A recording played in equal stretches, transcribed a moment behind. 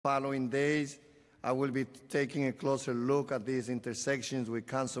Following days, I will be taking a closer look at these intersections with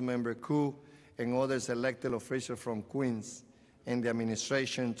Councilmember Koo and others elected officials from Queens and the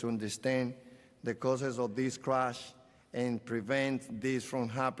administration to understand the causes of this crash and prevent this from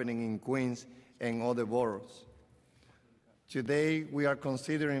happening in Queens and other boroughs. Today, we are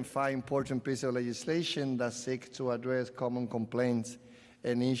considering 5 important pieces of legislation that seek to address common complaints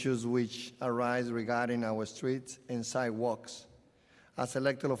and issues which arise regarding our streets and sidewalks. As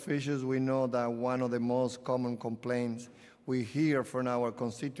elected officials, we know that one of the most common complaints we hear from our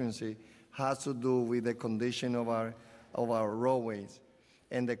constituency has to do with the condition of our roadways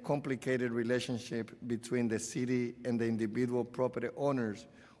and the complicated relationship between the city and the individual property owners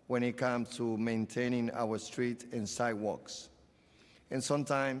when it comes to maintaining our streets and sidewalks. And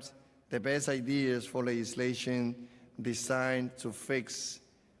sometimes the best ideas for legislation designed to fix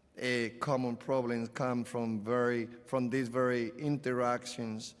common problems come from these very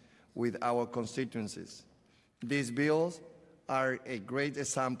interactions with our constituencies. These bills are a great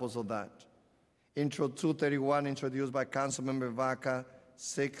examples of that. Intro 231, introduced by Councilmember Vaca,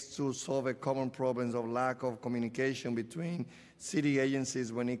 seeks to solve a common problems of lack of communication between city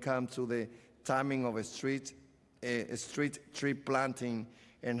agencies when it comes to the timing of a street tree planting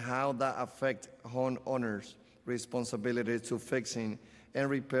and how that affects homeowners' responsibility to fixing and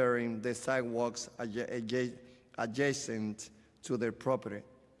repairing the sidewalks adjacent to their property.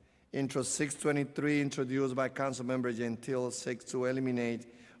 Intro 623, introduced by Councilmember Gentil, seeks to eliminate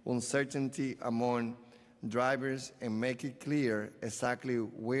uncertainty among drivers and make it clear exactly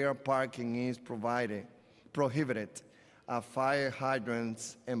where parking is prohibited at fire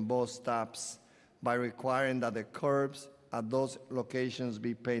hydrants and bus stops by requiring that the curbs at those locations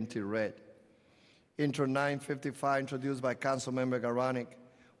be painted red. Intro 955, introduced by Councilmember Garanick,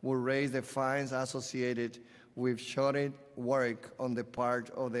 will raise the fines associated with shoddy work on the part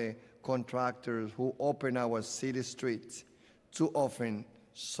of the contractors who open our city streets. Too often,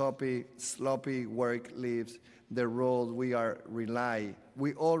 sloppy work leaves the roads we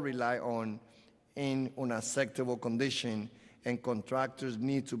all rely on in unacceptable condition, and contractors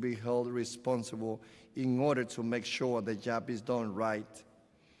need to be held responsible in order to make sure the job is done right.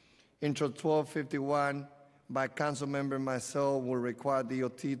 Intro 1251 by Councilmember myself will require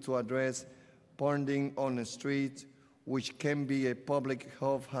DOT to address bonding on the street, which can be a public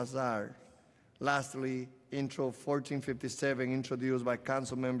health hazard. Lastly, Intro 1457, introduced by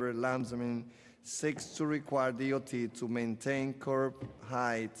Councilmember Lamsman, seeks to require DOT to maintain curb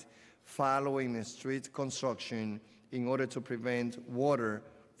height following street construction in order to prevent water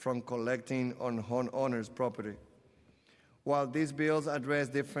from collecting on homeowners' property. While these bills address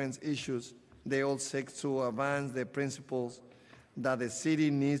different issues, they all seek to advance the principles that the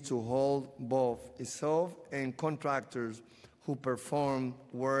city needs to hold both itself and contractors who perform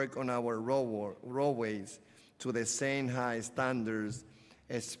work on our roadways to the same high standards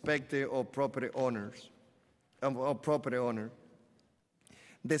expected of property owners.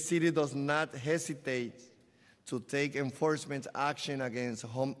 The city does not hesitate to take enforcement action against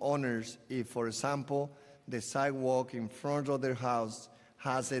homeowners if, for example, the sidewalk in front of their house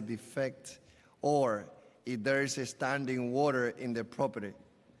has a defect or if there is standing water in the property.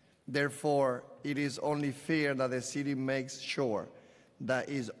 Therefore, it is only fair that the city makes sure that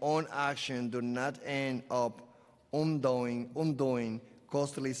its own action do not end up undoing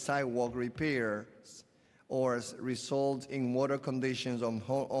costly sidewalk repairs or result in water conditions on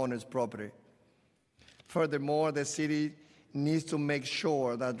homeowners' property. Furthermore, the city needs to make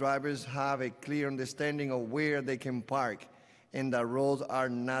sure that drivers have a clear understanding of where they can park and that roads are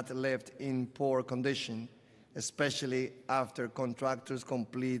not left in poor condition, especially after contractors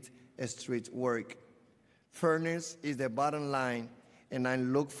complete street work. Fairness is the bottom line, and I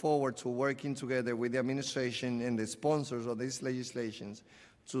look forward to working together with the administration and the sponsors of these legislations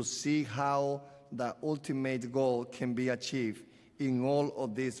to see how the ultimate goal can be achieved in all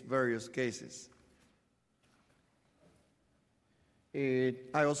of these various cases.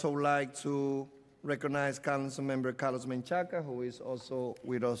 I also would like to recognize Councilmember Carlos Menchaca, who is also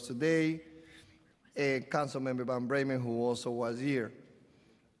with us today, Councilmember Van Bremen, who also was here.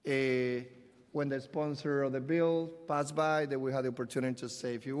 When the sponsor of the bill passed by, then we had the opportunity to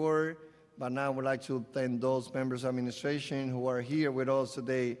say a few words, but now I would like to thank those members of administration who are here with us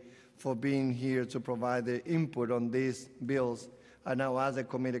today for being here to provide their input on these bills. I now ask the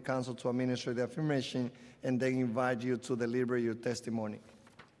committee council to administer the affirmation and then invite you to deliver your testimony.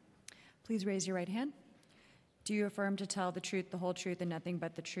 Please raise your right hand. Do you affirm to tell the truth, the whole truth, and nothing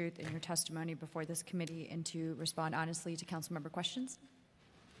but the truth in your testimony before this committee and to respond honestly to council member questions?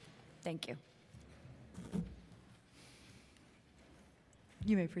 Thank you.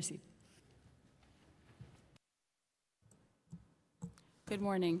 You may proceed. Good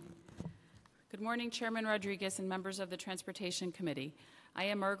morning. Good morning, Chairman Rodriguez and members of the Transportation Committee. I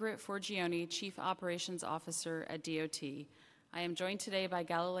am Margaret Forgione, Chief Operations Officer at DOT. I am joined today by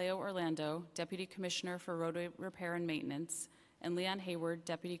Galileo Orlando, Deputy Commissioner for Roadway Repair and Maintenance, and Leon Hayward,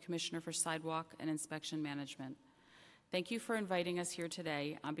 Deputy Commissioner for Sidewalk and Inspection Management. Thank you for inviting us here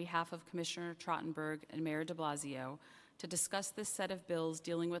today on behalf of Commissioner Trottenberg and Mayor de Blasio to discuss this set of bills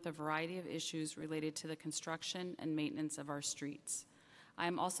dealing with a variety of issues related to the construction and maintenance of our streets. I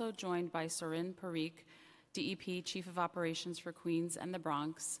am also joined by Sorin Parikh, DEP Chief of Operations for Queens and the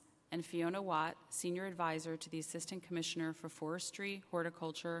Bronx, and Fiona Watt, Senior Advisor to the Assistant Commissioner for Forestry,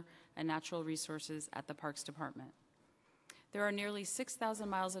 Horticulture, and Natural Resources at the Parks Department. There are nearly 6,000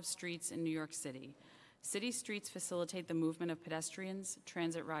 miles of streets in New York City. City streets facilitate the movement of pedestrians,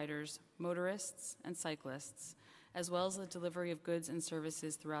 transit riders, motorists, and cyclists, as well as the delivery of goods and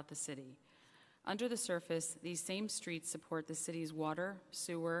services throughout the city. Under the surface, these same streets support the city's water,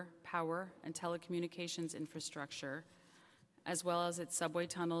 sewer, power, and telecommunications infrastructure, as well as its subway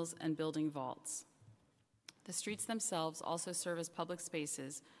tunnels and building vaults. The streets themselves also serve as public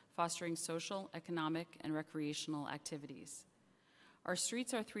spaces, fostering social, economic, and recreational activities. Our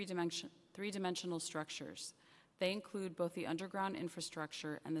streets are three-dimensional structures. They include both the underground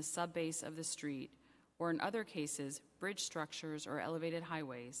infrastructure and the subbase of the street, or in other cases, bridge structures or elevated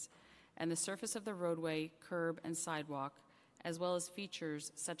highways, and the surface of the roadway, curb, and sidewalk, as well as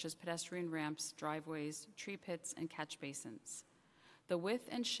features such as pedestrian ramps, driveways, tree pits, and catch basins. The width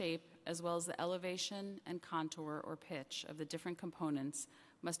and shape, as well as the elevation and contour or pitch of the different components,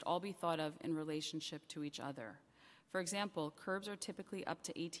 must all be thought of in relationship to each other. For example, curbs are typically up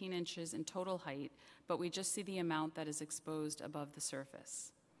to 18 inches in total height, but we just see the amount that is exposed above the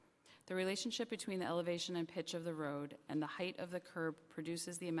surface. The relationship between the elevation and pitch of the road and the height of the curb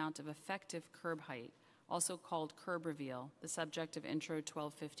produces the amount of effective curb height, also called curb reveal, the subject of Intro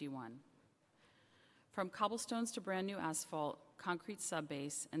 1251. From cobblestones to brand new asphalt, concrete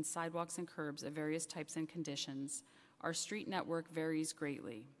subbase, and sidewalks and curbs of various types and conditions, our street network varies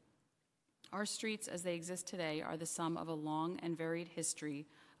greatly. Our streets, as they exist today, are the sum of a long and varied history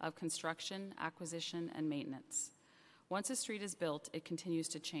of construction, acquisition, and maintenance. Once a street is built, it continues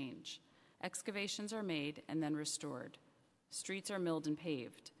to change. Excavations are made and then restored. Streets are milled and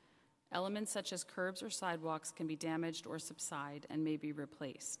paved. Elements such as curbs or sidewalks can be damaged or subside and may be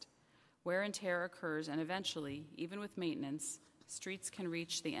replaced. Wear and tear occurs, and eventually, even with maintenance, streets can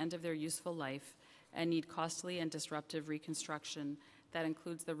reach the end of their useful life and need costly and disruptive reconstruction that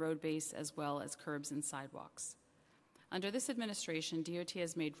includes the road base as well as curbs and sidewalks. Under this administration, DOT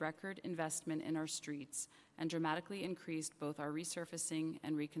has made record investment in our streets and dramatically increased both our resurfacing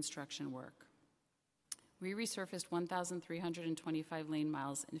and reconstruction work. We resurfaced 1,325 lane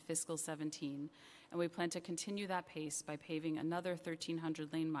miles in fiscal 17, and we plan to continue that pace by paving another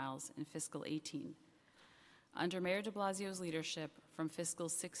 1,300 lane miles in fiscal 18. Under Mayor de Blasio's leadership, from fiscal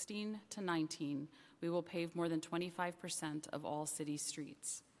 16 to 19, we will pave more than 25% of all city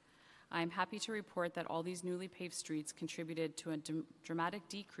streets. I am happy to report that all these newly paved streets contributed to a dramatic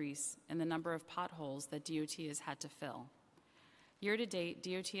decrease in the number of potholes that DOT has had to fill. Year to date,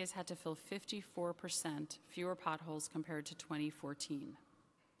 DOT has had to fill 54% fewer potholes compared to 2014.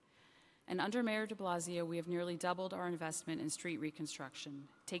 And under Mayor de Blasio, we have nearly doubled our investment in street reconstruction,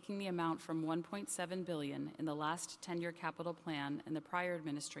 taking the amount from $1.7 billion in the last 10-year capital plan in the prior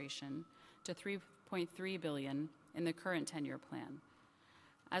administration to $3.3 billion in the current 10-year plan.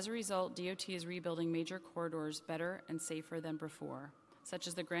 As a result, DOT is rebuilding major corridors better and safer than before, such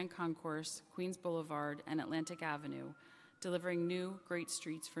as the Grand Concourse, Queens Boulevard, and Atlantic Avenue, delivering new, great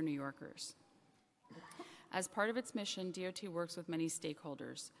streets for New Yorkers. As part of its mission, DOT works with many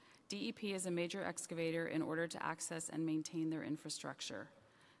stakeholders. DEP is a major excavator in order to access and maintain their infrastructure.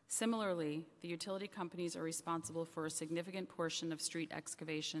 Similarly, the utility companies are responsible for a significant portion of street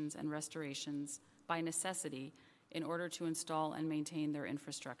excavations and restorations by necessity in order to install and maintain their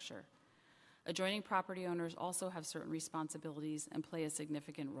infrastructure. Adjoining property owners also have certain responsibilities and play a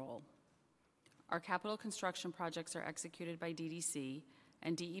significant role. Our capital construction projects are executed by DDC,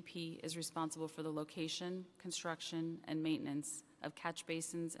 and DEP is responsible for the location, construction, and maintenance of catch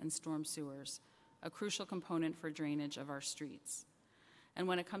basins and storm sewers, a crucial component for drainage of our streets. And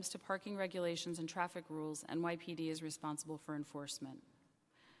when it comes to parking regulations and traffic rules, NYPD is responsible for enforcement.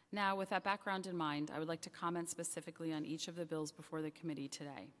 Now, with that background in mind, I would like to comment specifically on each of the bills before the committee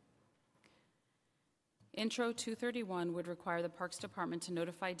today. Intro 231 would require the Parks Department to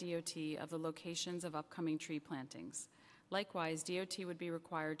notify DOT of the locations of upcoming tree plantings. Likewise, DOT would be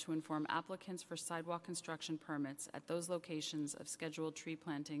required to inform applicants for sidewalk construction permits at those locations of scheduled tree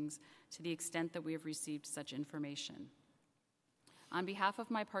plantings to the extent that we have received such information. On behalf of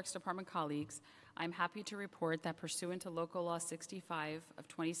my Parks Department colleagues, I'm happy to report that pursuant to Local Law 65 of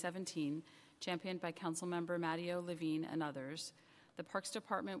 2017, championed by Councilmember Matteo Levine and others, the Parks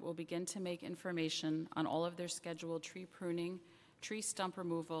Department will begin to make information on all of their scheduled tree pruning, tree stump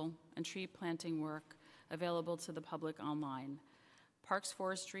removal, and tree planting work available to the public online. Parks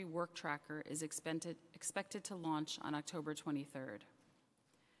Forestry Work Tracker is expected to launch on October 23rd.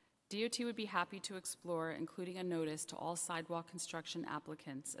 DOT would be happy to explore including a notice to all sidewalk construction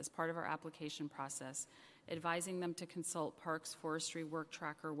applicants as part of our application process, advising them to consult Parks Forestry Work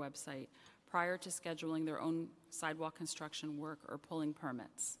Tracker website prior to scheduling their own sidewalk construction work or pulling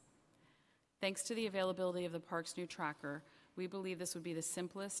permits. Thanks to the availability of the Parks new tracker, we believe this would be the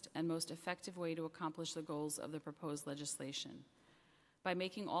simplest and most effective way to accomplish the goals of the proposed legislation. By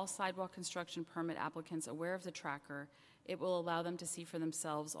making all sidewalk construction permit applicants aware of the tracker, it will allow them to see for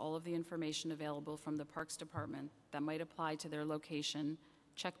themselves all of the information available from the Parks Department that might apply to their location,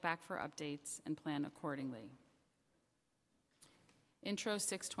 check back for updates, and plan accordingly. Intro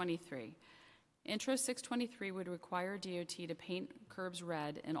 623. Intro 623 would require DOT to paint curbs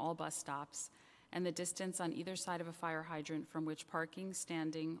red in all bus stops and the distance on either side of a fire hydrant from which parking,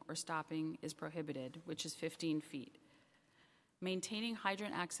 standing, or stopping is prohibited, which is 15 feet. Maintaining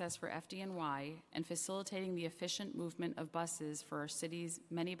hydrant access for FDNY and facilitating the efficient movement of buses for our city's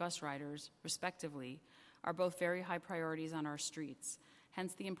many bus riders, respectively, are both very high priorities on our streets,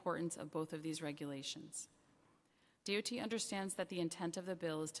 hence the importance of both of these regulations. DOT understands that the intent of the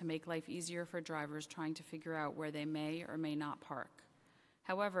bill is to make life easier for drivers trying to figure out where they may or may not park.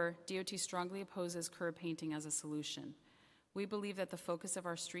 However, DOT strongly opposes curb painting as a solution. We believe that the focus of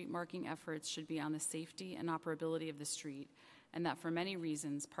our street marking efforts should be on the safety and operability of the street, and that for many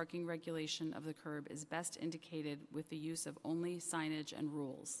reasons, parking regulation of the curb is best indicated with the use of only signage and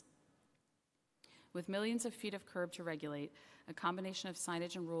rules. With millions of feet of curb to regulate, a combination of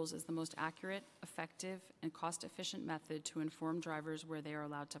signage and rules is the most accurate, effective, and cost-efficient method to inform drivers where they are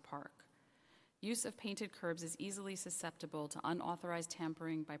allowed to park. Use of painted curbs is easily susceptible to unauthorized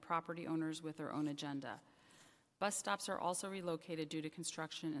tampering by property owners with their own agenda. Bus stops are also relocated due to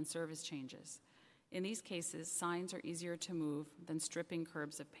construction and service changes. In these cases, signs are easier to move than stripping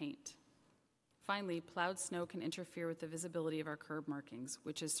curbs of paint. Finally, plowed snow can interfere with the visibility of our curb markings,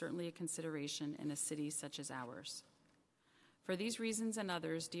 which is certainly a consideration in a city such as ours. For these reasons and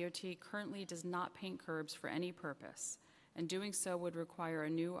others, DOT currently does not paint curbs for any purpose, and doing so would require a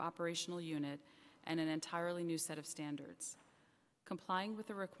new operational unit and an entirely new set of standards. Complying with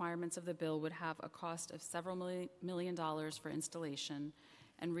the requirements of the bill would have a cost of several million dollars for installation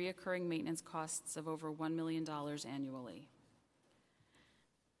and reoccurring maintenance costs of over $1 million annually.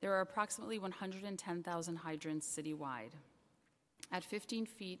 There are approximately 110,000 hydrants citywide. At 15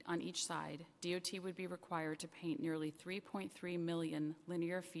 feet on each side, DOT would be required to paint nearly 3.3 million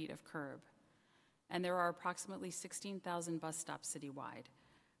linear feet of curb. And there are approximately 16,000 bus stops citywide.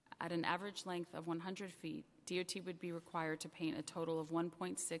 At an average length of 100 feet, DOT would be required to paint a total of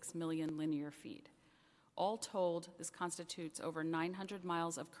 1.6 million linear feet. All told, this constitutes over 900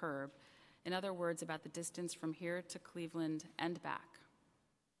 miles of curb, in other words, about the distance from here to Cleveland and back.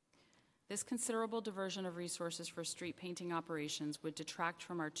 This considerable diversion of resources for street painting operations would detract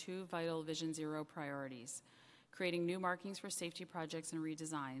from our two vital Vision Zero priorities, creating new markings for safety projects and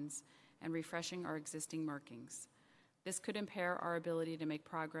redesigns, and refreshing our existing markings. This could impair our ability to make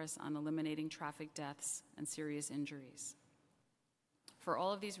progress on eliminating traffic deaths and serious injuries. For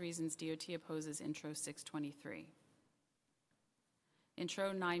all of these reasons, DOT opposes Intro 623.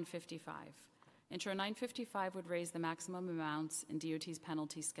 Intro 955. Intro 955 would raise the maximum amounts in DOT's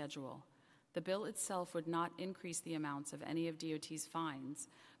penalty schedule. The bill itself would not increase the amounts of any of DOT's fines,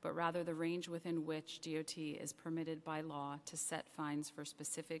 but rather the range within which DOT is permitted by law to set fines for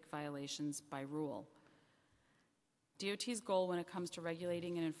specific violations by rule. DOT's goal when it comes to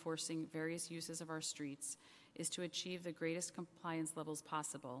regulating and enforcing various uses of our streets is to achieve the greatest compliance levels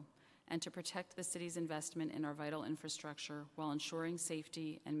possible and to protect the city's investment in our vital infrastructure while ensuring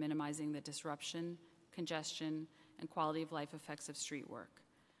safety and minimizing the disruption, congestion, and quality of life effects of street work.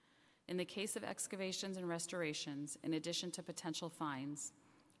 In the case of excavations and restorations, in addition to potential fines,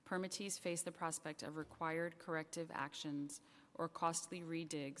 permittees face the prospect of required corrective actions or costly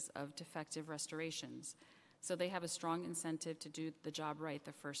redigs of defective restorations, so they have a strong incentive to do the job right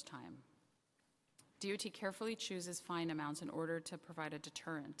the first time. DOT carefully chooses fine amounts in order to provide a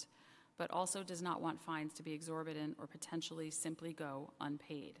deterrent, but also does not want fines to be exorbitant or potentially simply go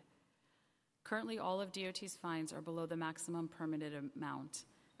unpaid. Currently, all of DOT's fines are below the maximum permitted amount,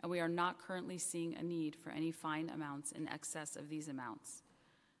 and we are not currently seeing a need for any fine amounts in excess of these amounts.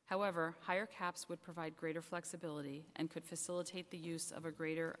 However, higher caps would provide greater flexibility and could facilitate the use of a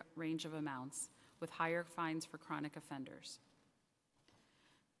greater range of amounts, with higher fines for chronic offenders.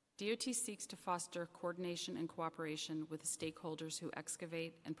 DOT seeks to foster coordination and cooperation with stakeholders who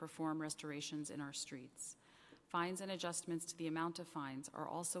excavate and perform restorations in our streets. Fines and adjustments to the amount of fines are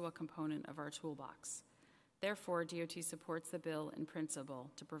also a component of our toolbox. Therefore, DOT supports the bill in principle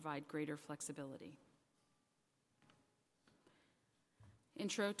to provide greater flexibility.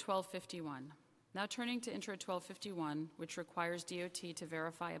 Intro 1251. Now turning to Intro 1251, which requires DOT to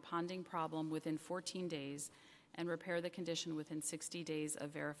verify a ponding problem within 14 days and repair the condition within 60 days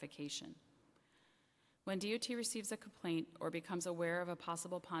of verification. When DOT receives a complaint or becomes aware of a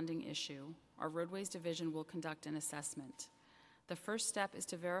possible ponding issue, our Roadways Division will conduct an assessment. The first step is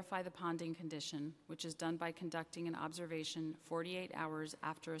to verify the ponding condition, which is done by conducting an observation 48 hours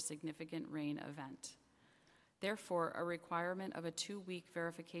after a significant rain event. Therefore, a requirement of a 2-week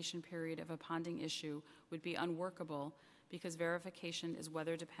verification period of a ponding issue would be unworkable because verification is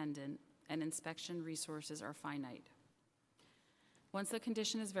weather dependent and inspection resources are finite. Once the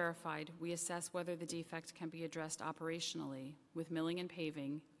condition is verified, we assess whether the defect can be addressed operationally with milling and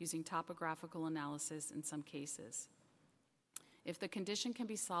paving using topographical analysis in some cases. If the condition can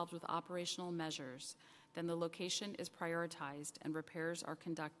be solved with operational measures, then the location is prioritized and repairs are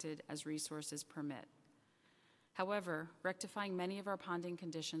conducted as resources permit. However, rectifying many of our ponding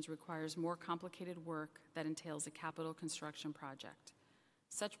conditions requires more complicated work that entails a capital construction project.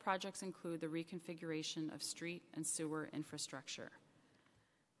 Such projects include the reconfiguration of street and sewer infrastructure.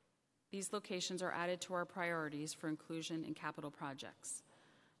 These locations are added to our priorities for inclusion in capital projects.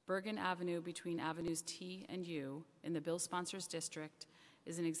 Bergen Avenue between Avenues T and U in the Bill Sponsors District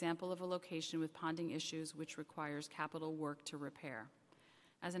is an example of a location with ponding issues which requires capital work to repair.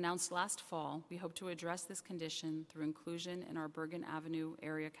 As announced last fall, we hope to address this condition through inclusion in our Bergen Avenue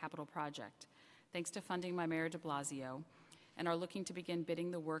area capital project, thanks to funding by Mayor de Blasio, and are looking to begin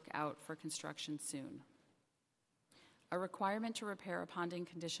bidding the work out for construction soon. A requirement to repair a ponding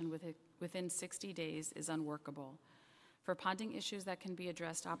condition within 60 days is unworkable. For ponding issues that can be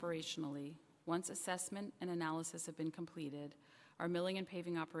addressed operationally, once assessment and analysis have been completed, our milling and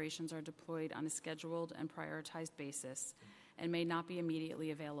paving operations are deployed on a scheduled and prioritized basis and may not be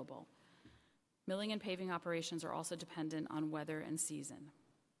immediately available. Milling and paving operations are also dependent on weather and season.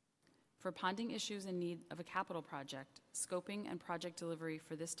 For ponding issues in need of a capital project, scoping and project delivery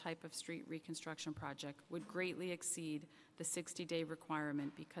for this type of street reconstruction project would greatly exceed the 60-day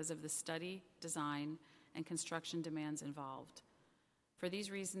requirement because of the study, design, and construction demands involved. For these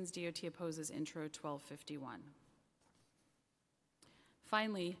reasons, DOT opposes Intro 1251.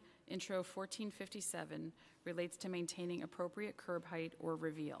 Finally, Intro 1457 relates to maintaining appropriate curb height or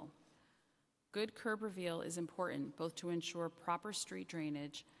reveal. Good curb reveal is important both to ensure proper street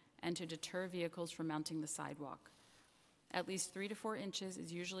drainage and to deter vehicles from mounting the sidewalk. At least 3 to 4 inches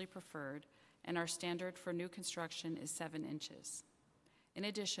is usually preferred, and our standard for new construction is 7 inches. In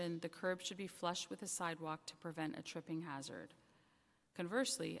addition, the curb should be flush with the sidewalk to prevent a tripping hazard.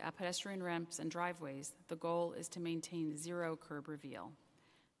 Conversely, at pedestrian ramps and driveways, the goal is to maintain 0 curb reveal.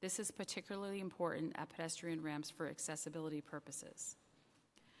 This is particularly important at pedestrian ramps for accessibility purposes.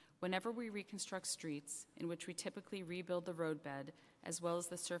 Whenever we reconstruct streets, in which we typically rebuild the roadbed as well as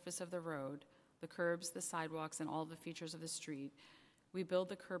the surface of the road, the curbs, the sidewalks, and all the features of the street, we build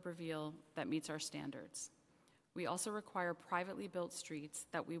the curb reveal that meets our standards. We also require privately built streets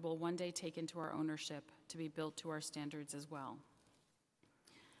that we will one day take into our ownership to be built to our standards as well.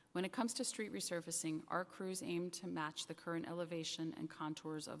 When it comes to street resurfacing, our crews aim to match the current elevation and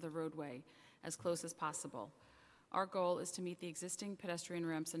contours of the roadway as close as possible. Our goal is to meet the existing pedestrian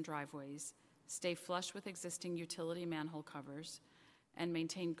ramps and driveways, stay flush with existing utility manhole covers, and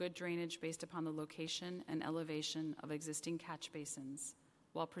maintain good drainage based upon the location and elevation of existing catch basins,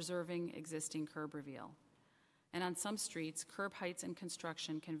 while preserving existing curb reveal. And on some streets, curb heights and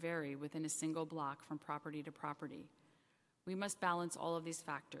construction can vary within a single block from property to property. We must balance all of these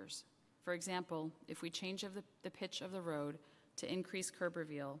factors. For example, if we change the pitch of the road to increase curb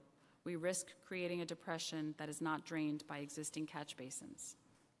reveal, we risk creating a depression that is not drained by existing catch basins.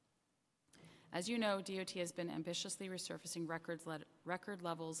 As you know, DOT has been ambitiously resurfacing record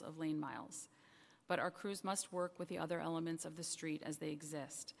levels of lane miles, but our crews must work with the other elements of the street as they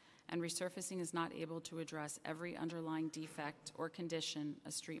exist, and resurfacing is not able to address every underlying defect or condition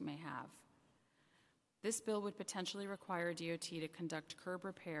a street may have. This bill would potentially require DOT to conduct curb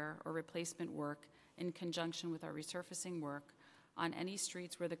repair or replacement work in conjunction with our resurfacing work, on any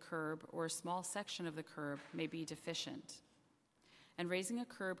streets where the curb or a small section of the curb may be deficient. And raising a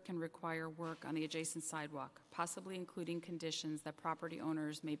curb can require work on the adjacent sidewalk, possibly including conditions that property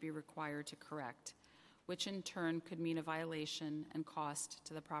owners may be required to correct, which in turn could mean a violation and cost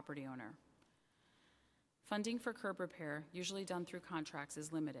to the property owner. Funding for curb repair, usually done through contracts,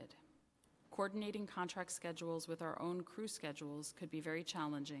 is limited. Coordinating contract schedules with our own crew schedules could be very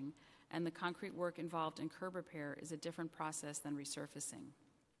challenging, and the concrete work involved in curb repair is a different process than resurfacing.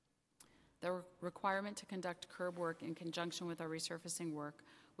 The requirement to conduct curb work in conjunction with our resurfacing work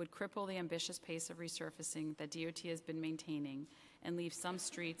would cripple the ambitious pace of resurfacing that DOT has been maintaining and leave some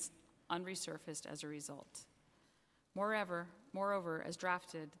streets unresurfaced as a result. Moreover, as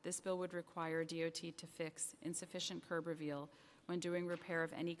drafted, this bill would require DOT to fix insufficient curb reveal when doing repair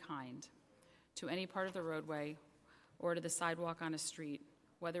of any kind to any part of the roadway or to the sidewalk on a street,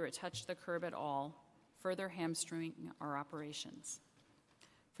 whether it touched the curb at all, further hamstringing our operations.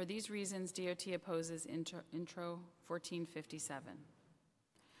 For these reasons, DOT opposes Intro 1457.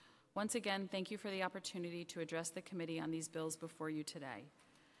 Once again, thank you for the opportunity to address the committee on these bills before you today.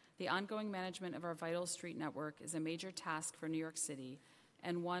 The ongoing management of our vital street network is a major task for New York City,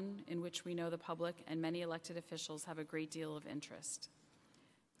 and one in which we know the public and many elected officials have a great deal of interest.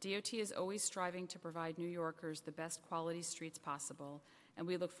 DOT is always striving to provide New Yorkers the best quality streets possible, and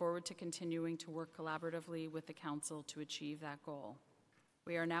we look forward to continuing to work collaboratively with the Council to achieve that goal.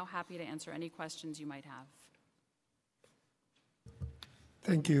 We are now happy to answer any questions you might have.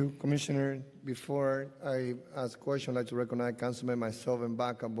 Thank you, Commissioner. Before I ask a question, I'd like to recognize Councilman myself and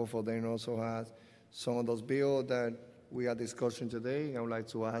Baca. Both of them also has some of those bills that we are discussing today. I would like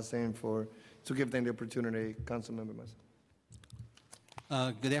to ask them to give them the opportunity. Councilmember myself.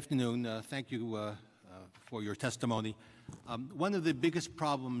 Good afternoon. Thank you for your testimony. One of the biggest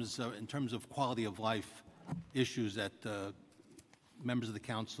problems in terms of quality of life issues that members of the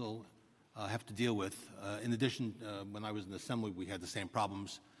council have to deal with. In addition, when I was in the Assembly, we had the same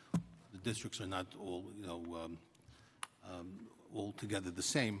problems. The districts are not all, all together the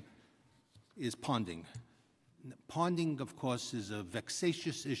same, is ponding. Ponding, of course, is a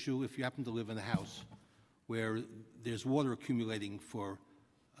vexatious issue if you happen to live in a house where there's water accumulating for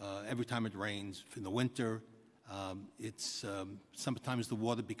every time it rains. In the winter, sometimes the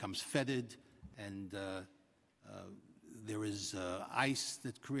water becomes fetid, and there is ice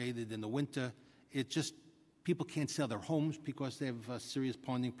that's created in the winter. People can't sell their homes because they have serious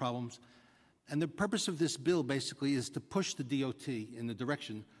ponding problems. And the purpose of this bill basically is to push the DOT in the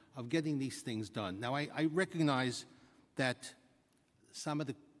direction of getting these things done. Now, I recognize that some of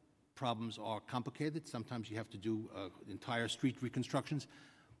the problems are complicated. Sometimes you have to do entire street reconstructions.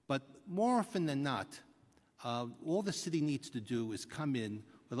 But more often than not, all the city needs to do is come in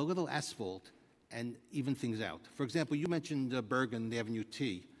with a little asphalt and even things out. For example, you mentioned Bergen Avenue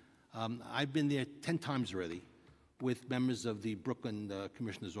T. I've been there 10 times already with members of the Brooklyn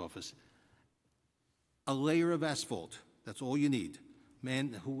Commissioner's Office. A layer of asphalt, that's all you need.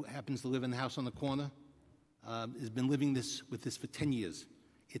 Man who happens to live in the house on the corner has been living with this for 10 years.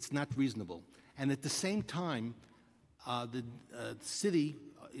 It's not reasonable. And at the same time, the city,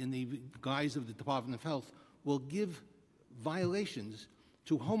 in the guise of the Department of Health, will give violations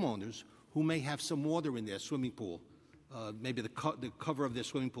to homeowners who may have some water in their swimming pool. Maybe the cover of their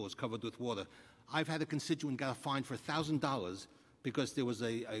swimming pool is covered with water. I've had a constituent got a fine for $1,000 because there was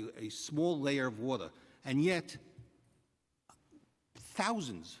a small layer of water. And yet,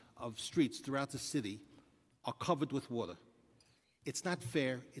 thousands of streets throughout the city are covered with water. It's not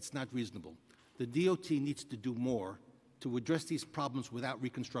fair. It's not reasonable. The DOT needs to do more to address these problems without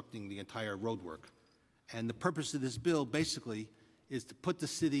reconstructing the entire roadwork. And the purpose of this bill basically is to put the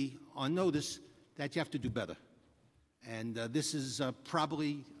city on notice that you have to do better. And this is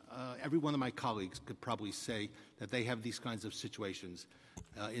probably, every one of my colleagues could probably say that they have these kinds of situations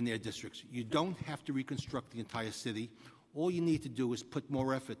in their districts. You don't have to reconstruct the entire city. All you need to do is put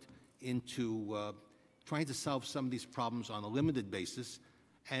more effort into trying to solve some of these problems on a limited basis.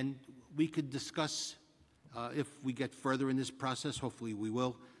 And we could discuss, if we get further in this process, hopefully we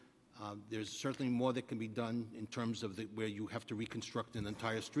will, there's certainly more that can be done in terms of where you have to reconstruct an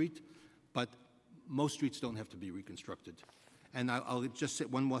entire street, but most streets don't have to be reconstructed. And I'll just say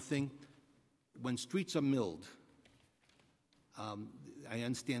one more thing. When streets are milled, I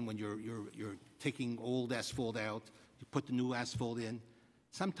understand when you're taking old asphalt out, you put the new asphalt in.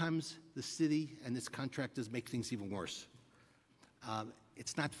 Sometimes the city and its contractors make things even worse.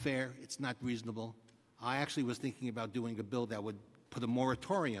 It's not fair. It's not reasonable. I actually was thinking about doing a bill that would put a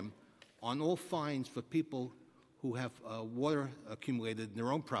moratorium on all fines for people who have water accumulated in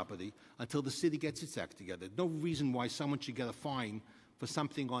their own property until the city gets its act together. No reason why someone should get a fine for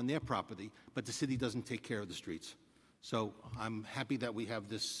something on their property, but the city doesn't take care of the streets. So I'm happy that we have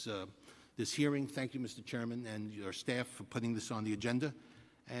this, this hearing. Thank you, Mr. Chairman, and your staff for putting this on the agenda.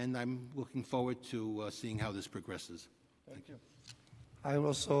 And I'm looking forward to seeing how this progresses. Thank you. I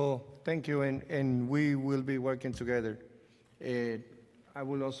also thank you, and we will be working together. I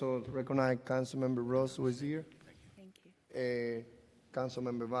will also recognize Councilmember Ross, who is here. Thank you.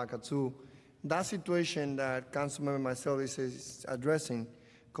 Councilmember Vaca, too. That situation that Councilmember myself is addressing,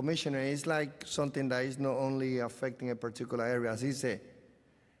 Commissioner, is like something that is not only affecting a particular area. As he said,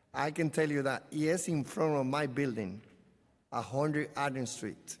 I can tell you that, yes, in front of my building, 100 Arden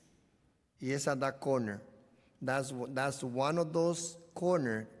Street, yes, at that corner, that's one of those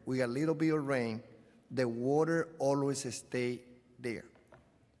corners with a little bit of rain, the water always stay there.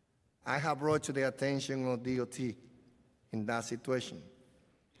 I have brought to the attention of DOT in that situation.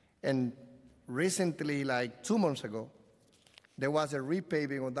 And recently, like 2 months ago, there was a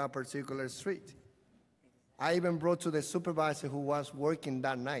repaving of that particular street. I even brought to the supervisor who was working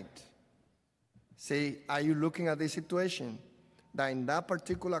that night, say, are you looking at this situation? That in that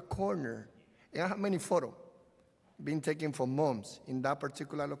particular corner, and I have many photos being taken for months in that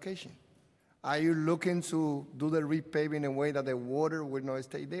particular location. Are you looking to do the repaving in a way that the water will not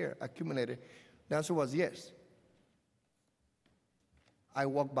stay there, accumulated? The answer was yes. I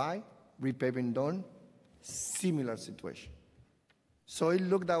walked by, repaving done, similar situation. So it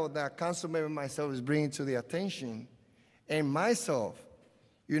looked at what the council member myself is bringing to the attention, and myself,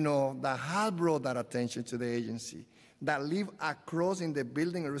 that had brought that attention to the agency, that live across in the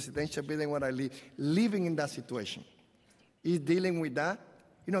building, a residential building where I live, living in that situation, is dealing with that.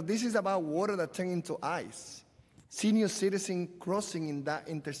 This is about water that turns into ice. Senior citizens crossing in that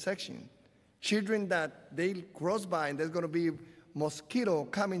intersection. Children that they cross by and there's going to be mosquito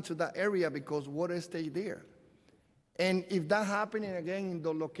coming to that area because water stays there. And if that happening again in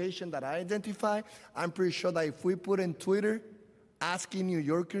the location that I identify, I'm pretty sure that if we put in Twitter asking New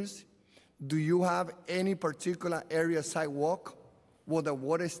Yorkers, do you have any particular area sidewalk where the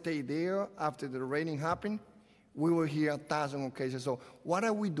water stay there after the raining happened? We will hear 1,000 occasions. So what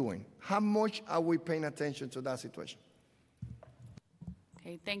are we doing? How much are we paying attention to that situation?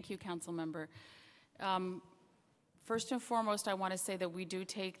 Okay, thank you, Council Member. First and foremost, I want to say that we do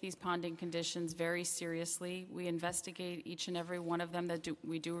take these ponding conditions very seriously. We investigate each and every one of them that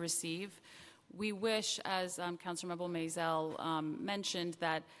we do receive. We wish, as Councilmember Maisel mentioned,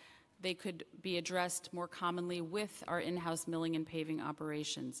 that they could be addressed more commonly with our in-house milling and paving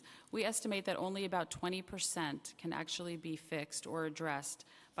operations. We estimate that only about 20% can actually be fixed or addressed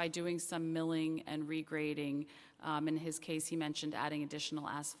by doing some milling and regrading. In his case, he mentioned adding additional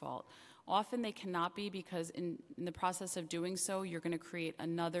asphalt. Often they cannot be because in the process of doing so, you're going to create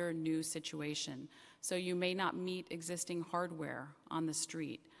another new situation. So you may not meet existing hardware on the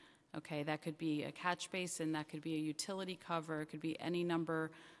street. Okay, that could be a catch basin, that could be a utility cover, it could be any number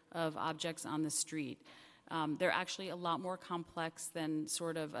of objects on the street. They're actually a lot more complex than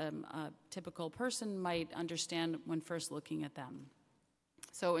sort of a typical person might understand when first looking at them.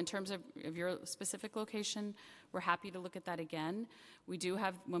 So in terms of your specific location, we're happy to look at that again. We do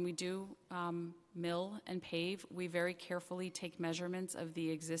have, when we do mill and pave, we very carefully take measurements of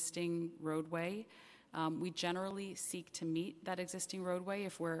the existing roadway. We generally seek to meet that existing roadway.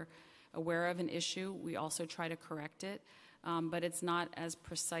 If we're aware of an issue, we also try to correct it. But it's not as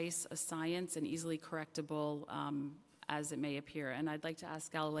precise a science and easily correctable as it may appear. And I'd like to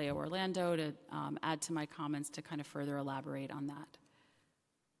ask Galileo Orlando to add to my comments to kind of further elaborate on that.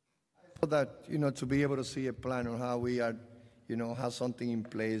 So that, to be able to see a plan on how we are, have something in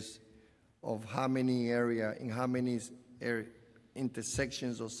place of how many area, in how many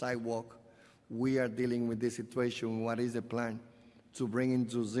intersections or sidewalk we are dealing with this situation, what is the plan to bring it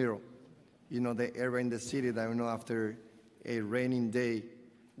to zero? The area in the city that, after a raining day,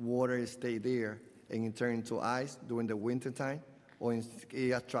 water stay there and it turn into ice during the winter time, or it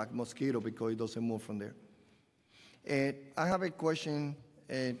attract mosquito because it doesn't move from there. I have a question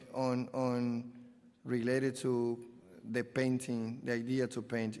on related to the painting, the idea to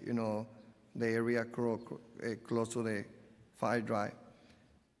paint, the area close to the fire drive.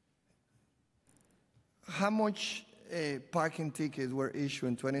 How much parking tickets were issued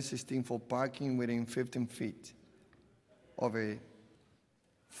in 2016 for parking within 15 feet of a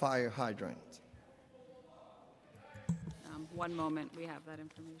fire hydrant? One moment, we have that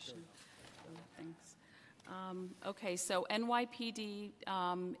information. Thanks. Okay, so NYPD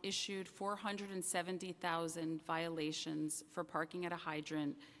issued 470,000 violations for parking at a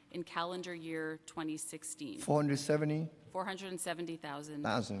hydrant in calendar year 2016. 470,000.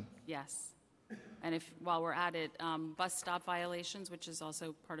 470,000. Yes. And if, while we're at it, bus stop violations, which is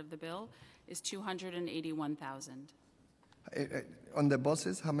also part of the bill, is 281,000. On the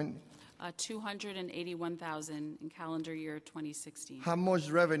buses, how many? 281,000 in calendar year 2016. How much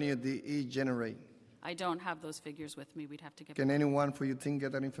revenue did it generate? I don't have those figures with me. We'd have to get. Can anyone for your team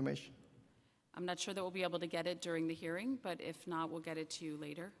get that information? I'm not sure that we'll be able to get it during the hearing, but if not, we'll get it to you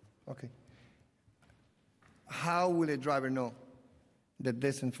later. Okay. How will a driver know the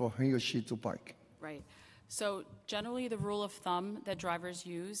distance for he or she to park? Right. So generally, the rule of thumb that drivers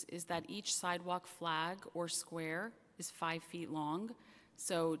use is that each sidewalk flag or square is 5 feet long.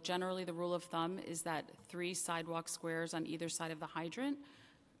 So generally, the rule of thumb is that 3 sidewalk squares on either side of the hydrant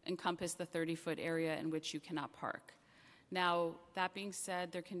encompass the 30-foot area in which you cannot park. Now, that being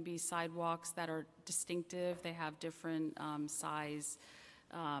said, there can be sidewalks that are distinctive. They have different size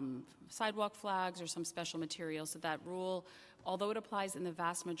sidewalk flags or some special material. So that rule, although it applies in the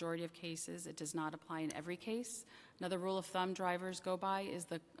vast majority of cases, it does not apply in every case. Another rule of thumb drivers go by is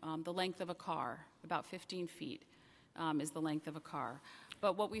the length of a car. About 15 feet is the length of a car.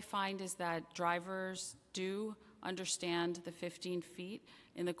 But what we find is that drivers do understand the 15 feet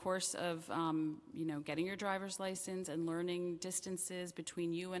in the course of getting your driver's license and learning distances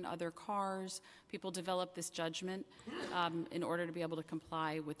between you and other cars. People develop this judgment in order to be able to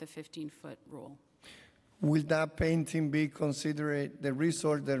comply with the 15-foot rule. Will that painting be considered the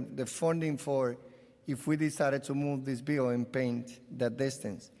resource, the funding for if we decided to move this bill and paint that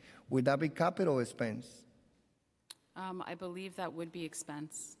distance? Would that be capital expense? I believe that would be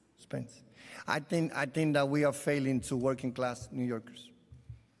expense. I think that we are failing to working class New Yorkers.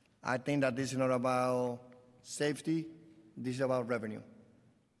 I think that this is not about safety, this is about revenue.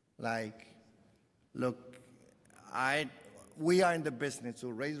 Like, look, we are in the business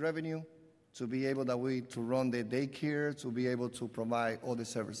to raise revenue, to be able to run the daycare, to be able to provide all the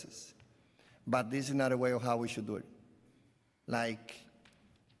services. But this is not a way of how we should do it. Like,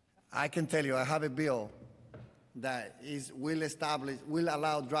 I can tell you, I have a bill that will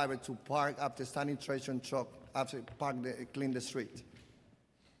allow drivers to park after sanitation truck, after clean the street.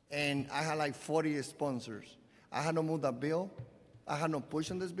 And I had like 40 sponsors. I had to move that bill. I had no push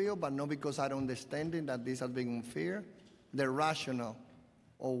on this bill, but not because I don't understand it, that this has been unfair. The rationale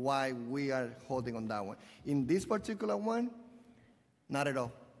of why we are holding on that one. In this particular one, not at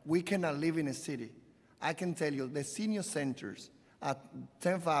all. We cannot live in a city. I can tell you, the senior centers at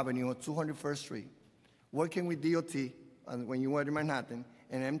 10th Avenue or 201st Street, working with DOT, and when you were in Manhattan,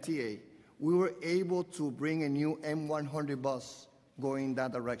 and MTA, we were able to bring a new M100 bus going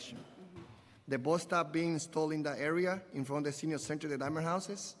that direction. Mm-hmm. The bus stop being installed in that area in front of the senior center, the Diamond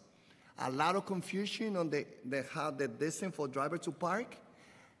Houses, a lot of confusion on the distance for drivers to park,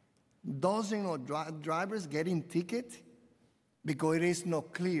 dozens of drivers getting tickets because it is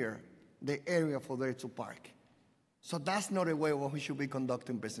not clear the area for them to park. So that's not a way we should be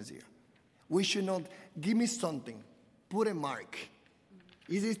conducting business here. We should not, give me something, put a mark.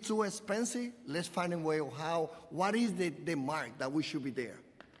 Is it too expensive? Let's find a way of what is the mark that we should be there?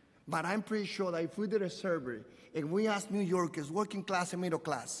 But I'm pretty sure that if we did a survey and we ask New Yorkers, working class and middle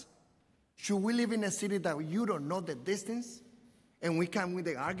class, should we live in a city that you don't know the distance? And we come with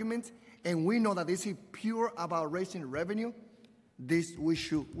the argument, and we know that this is pure about raising revenue, we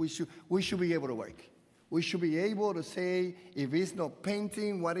should be able to work. We should be able to say, if it's not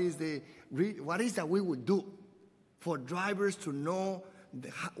painting, what is that we would do for drivers to know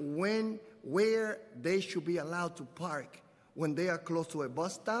where they should be allowed to park when they are close to a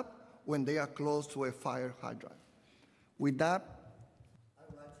bus stop, when they are close to a fire hydrant. With that, I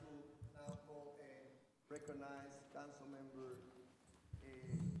would like to now call and recognize Councilmember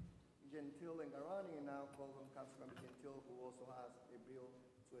Gentil and Garani, and now call on Councilmember Gentil, who also has a bill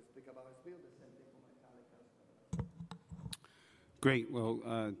to speak about his bill. The same thing for my colleague, Councilmember. Great.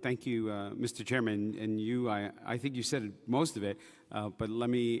 Well, thank you, Mr. Chairman. And you, I think you said most of it, but let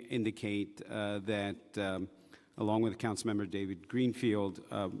me indicate that along with Councilmember David Greenfield,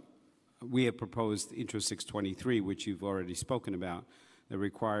 we have proposed Intro 623, which you've already spoken about, that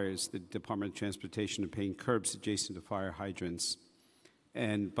requires the Department of Transportation to paint curbs adjacent to fire hydrants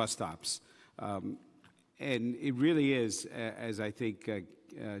and bus stops. And it really is, as I think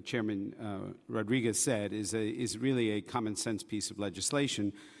Chairman Rodriguez said, is really a common sense piece of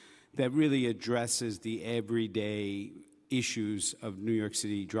legislation that really addresses the everyday issues of New York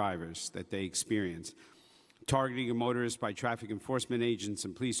City drivers that they experience. Targeting a motorist by traffic enforcement agents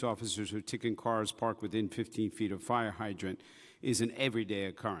and police officers who ticket cars parked within 15 feet of fire hydrant is an everyday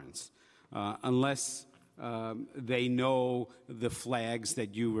occurrence. Unless They know the flags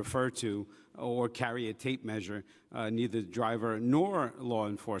that you refer to or carry a tape measure. Neither the driver nor law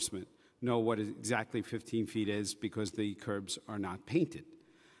enforcement know what exactly 15 feet is because the curbs are not painted.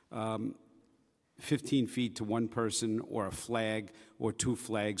 15 feet to one person, or a flag, or two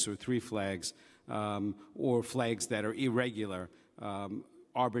flags, or three flags, or flags that are irregular,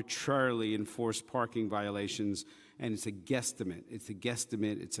 arbitrarily enforced parking violations, and it's a guesstimate. It's a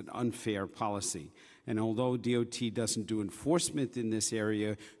guesstimate. It's an unfair policy. And although DOT doesn't do enforcement in this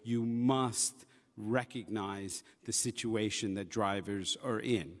area, you must recognize the situation that drivers are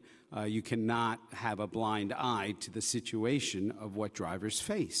in. You cannot have a blind eye to the situation of what drivers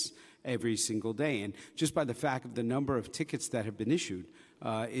face every single day. And just by the fact of the number of tickets that have been issued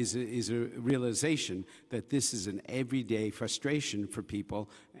is a realization that this is an everyday frustration for people,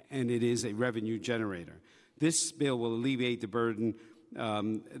 and it is a revenue generator. This bill will alleviate the burden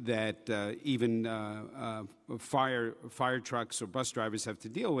that even fire trucks or bus drivers have to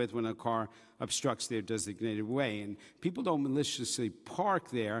deal with when a car obstructs their designated way. And people don't maliciously park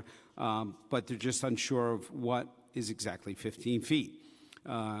there, but they're just unsure of what is exactly 15 feet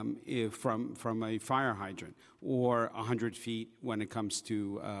from a fire hydrant, or 100 feet when it comes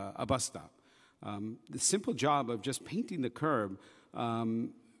to a bus stop. The simple job of just painting the curb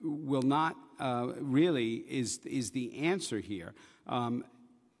will not really is the answer here.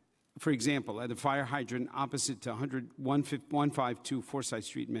 For example, at a fire hydrant opposite to 152 Forsyth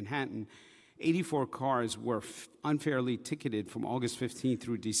Street in Manhattan, 84 cars were unfairly ticketed from August 15th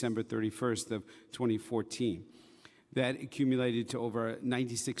through December 31st of 2014. That accumulated to over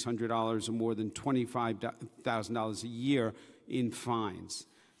 $9,600 or more than $25,000 a year in fines.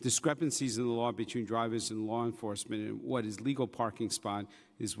 Discrepancies in the law between drivers and law enforcement and what is legal parking spot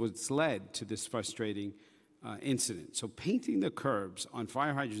is what's led to this frustrating incident. So painting the curbs on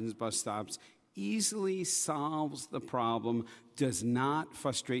fire hydrants and bus stops easily solves the problem, does not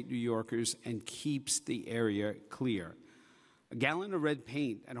frustrate New Yorkers, and keeps the area clear. A gallon of red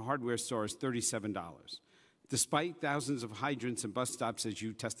paint at a hardware store is $37. Despite thousands of hydrants and bus stops, as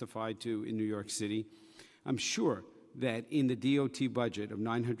you testified to in New York City, I'm sure that in the DOT budget of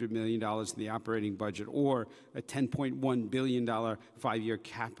 $900 million in the operating budget, or a $10.1 billion five-year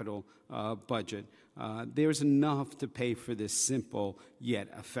capital budget, there's enough to pay for this simple yet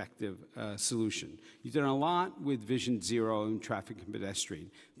effective solution. You've done a lot with Vision Zero and traffic and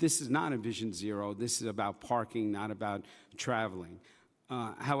pedestrian. This is not a Vision Zero. This is about parking, not about traveling.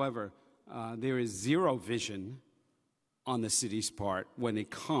 However, there is zero vision on the city's part when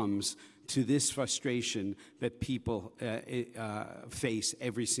it comes to this frustration that people face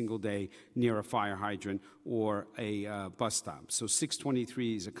every single day near a fire hydrant or a bus stop. So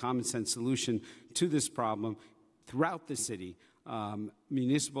 623 is a common sense solution to this problem throughout the city.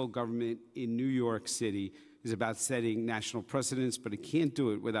 Municipal government in New York City is about setting national precedents, but it can't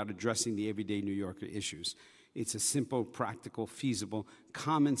do it without addressing the everyday New Yorker issues. It's a simple, practical, feasible,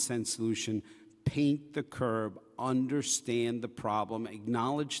 common sense solution. Paint the curb, understand the problem,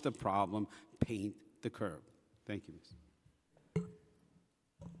 acknowledge the problem, paint the curb. Thank you, Ms.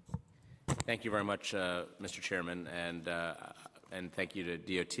 Thank you very much, Mr. Chairman, and thank you to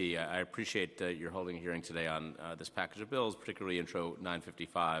DOT. I appreciate your holding a hearing today on this package of bills, particularly Intro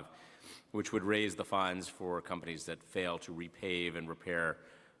 955, which would raise the fines for companies that fail to repave and repair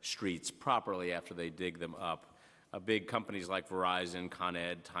streets properly after they dig them up. Big companies like Verizon, Con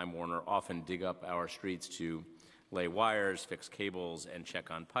Ed, Time Warner often dig up our streets to lay wires, fix cables, and check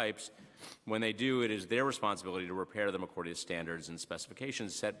on pipes. When they do, it is their responsibility to repair them according to standards and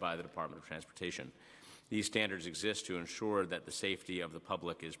specifications set by the Department of Transportation. These standards exist to ensure that the safety of the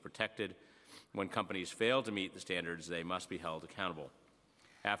public is protected. When companies fail to meet the standards, they must be held accountable.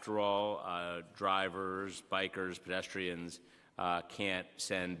 After all, drivers, bikers, pedestrians can't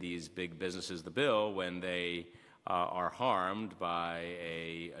send these big businesses the bill when they are harmed by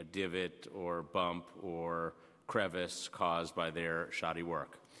a divot or bump or crevice caused by their shoddy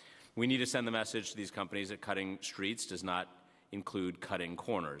work. We need to send the message to these companies that cutting streets does not include cutting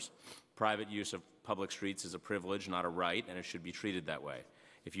corners. Private use of public streets is a privilege, not a right, and it should be treated that way.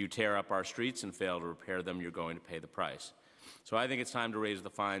 If you tear up our streets and fail to repair them, you're going to pay the price. So I think it's time to raise the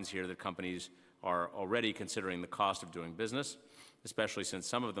fines here that companies are already considering the cost of doing business, especially since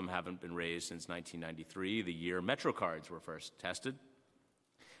some of them haven't been raised since 1993, the year Metro cards were first tested.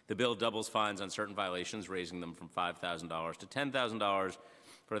 The bill doubles fines on certain violations, raising them from $5,000 to $10,000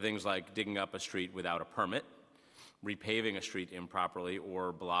 for things like digging up a street without a permit, repaving a street improperly,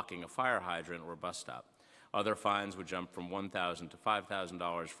 or blocking a fire hydrant or a bus stop. Other fines would jump from $1,000 to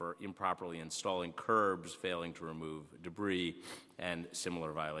 $5,000 for improperly installing curbs, failing to remove debris, and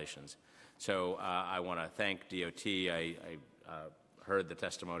similar violations. So I want to thank DOT. I heard the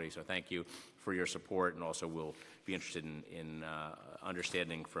testimony, so thank you for your support, and also we'll be interested in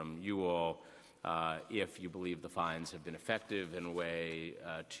understanding from you all if you believe the fines have been effective in a way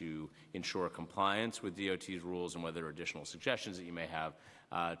to ensure compliance with DOT's rules, and whether there are additional suggestions that you may have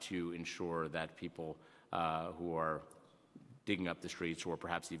to ensure that people who are digging up the streets, or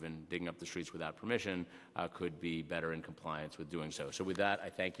perhaps even digging up the streets without permission, could be better in compliance with doing so. So with that, I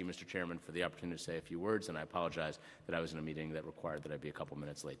thank you, Mr. Chairman, for the opportunity to say a few words, and I apologize that I was in a meeting that required that I be a couple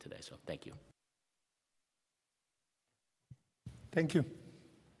minutes late today. So thank you. Thank you.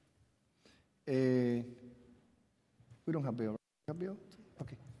 We don't have bill. Have bill?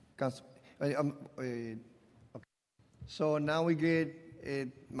 Okay. Council. Okay. So now we get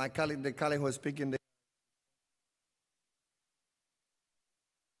my colleague, the colleague who is speaking.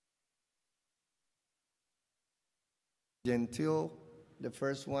 Gentile, the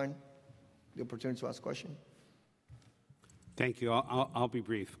first one, the opportunity to ask question. Thank you. I'll be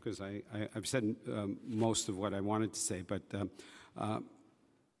brief because I've said most of what I wanted to say, but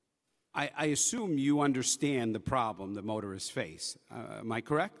I assume you understand the problem that motorists face. Am I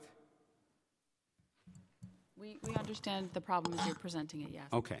correct? We understand the problem as you're presenting it, yes.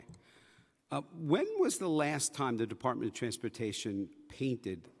 Okay. When was the last time the Department of Transportation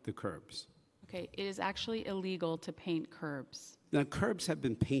painted the curbs? Okay, it is actually illegal to paint curbs. Now, curbs have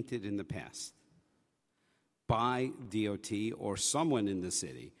been painted in the past by DOT, or someone in the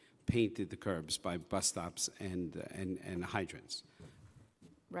city painted the curbs by bus stops and hydrants.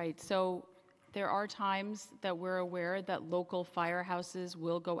 Right, so there are times that we're aware that local firehouses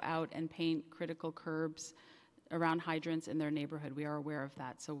will go out and paint critical curbs around hydrants in their neighborhood. We are aware of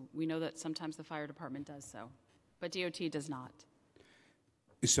that. So we know that sometimes the fire department does so, but DOT does not.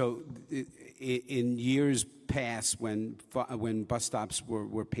 So in years past, when bus stops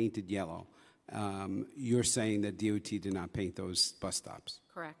were painted yellow, you're saying that DOT did not paint those bus stops?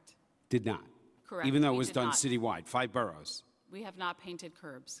 Correct. Did not? Correct. Even though it We was did done not. citywide, 5 boroughs? We have not painted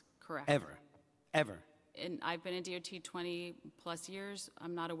curbs, correct. Ever? Ever? And I've been in DOT 20 plus years.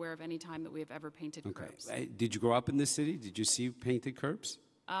 I'm not aware of any time that we have ever painted curbs. Did you grow up in this city? Did you see painted curbs?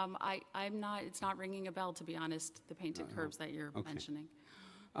 I'm not, it's not ringing a bell, to be honest, the painted curbs that you're mentioning.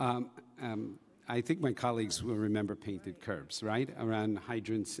 I think my colleagues will remember painted curbs, right, around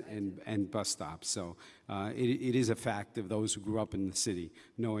hydrants and bus stops. So it is a fact of those who grew up in the city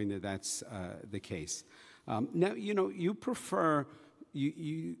knowing that that's the case. Now, you know, you prefer,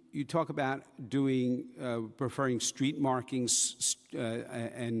 you talk about doing, preferring street markings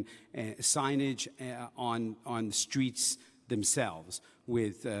and signage on the streets themselves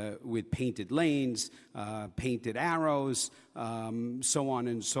with painted lanes, painted arrows, so on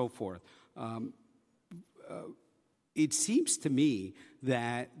and so forth. It seems to me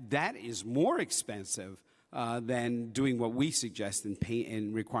that that is more expensive than doing what we suggest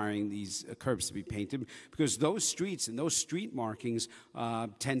in requiring these curbs to be painted, because those streets and those street markings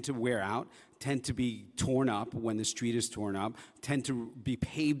tend to wear out, tend to be torn up when the street is torn up, tend to be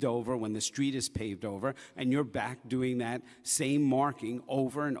paved over when the street is paved over, and you're back doing that same marking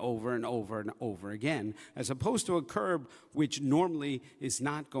over and over and over and over again, as opposed to a curb which normally is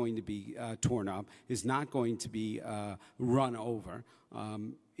not going to be torn up, is not going to be run over.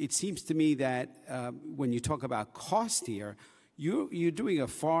 It seems to me that when you talk about cost here, you're doing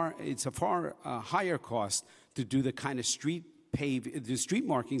it's a far higher cost to do the kind of street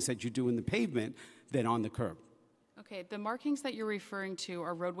markings that you do in the pavement than on the curb. Okay, the markings that you're referring to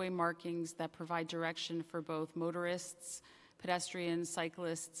are roadway markings that provide direction for both motorists, pedestrians,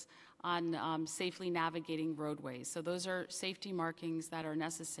 cyclists on safely navigating roadways. So those are safety markings that are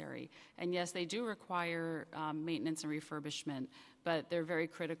necessary. And yes, they do require maintenance and refurbishment, but they're very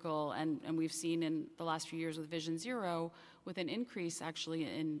critical. And we've seen in the last few years with Vision Zero, with an increase actually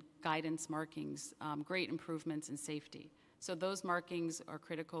in guidance markings, great improvements in safety. So those markings are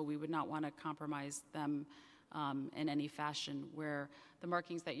critical. We would not want to compromise them in any fashion, where the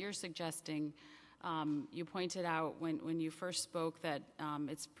markings that you're suggesting, you pointed out when you first spoke that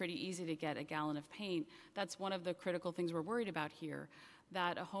it's pretty easy to get a gallon of paint. That's one of the critical things we're worried about here,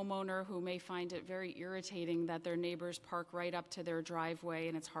 that a homeowner who may find it very irritating that their neighbors park right up to their driveway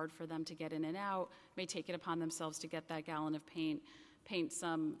and it's hard for them to get in and out, may take it upon themselves to get that gallon of paint, paint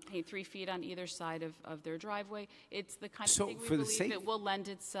 3 feet on either side of their driveway. It's the kind of thing we believe that will lend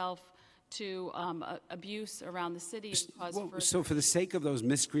itself to abuse around the city and cause Well, further... so for the sake of those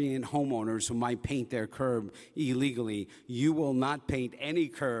miscreant homeowners who might paint their curb illegally, you will not paint any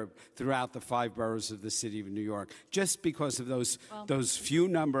curb throughout the 5 boroughs of the city of New York, just because of those few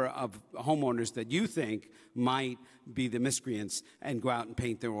number of homeowners that you think might be the miscreants and go out and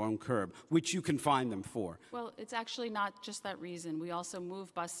paint their own curb, which you can fine them for. Well, it's actually not just that reason. We also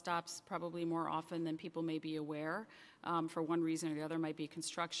move bus stops probably more often than people may be aware. For one reason or the other, might be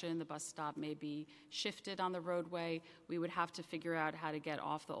construction. The bus stop may be shifted on the roadway. We would have to figure out how to get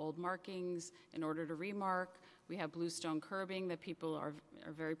off the old markings in order to remark. We have bluestone curbing that people are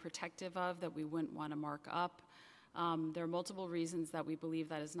very protective of that we wouldn't want to mark up. There are multiple reasons that we believe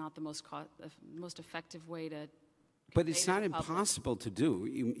that is not the most effective way to... But it's not impossible to do.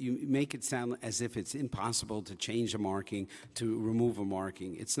 You make it sound as if it's impossible to change a marking, to remove a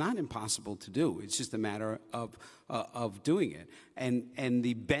marking. It's not impossible to do. It's just a matter of doing it. And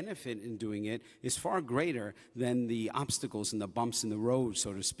the benefit in doing it is far greater than the obstacles and the bumps in the road,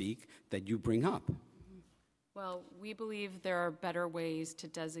 so to speak, that you bring up. Well, we believe there are better ways to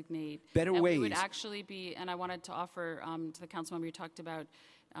designate. Better and ways. We would actually be, and I wanted to offer to the council member, you talked about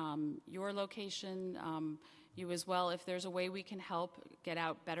your location, you as well, if there's a way we can help get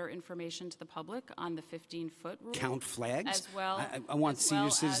out better information to the public on the 15-foot rule. Count flags? As well. I want senior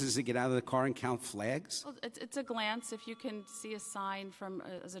citizens to get out of the car and count flags. Well, it's a glance. If you can see a sign from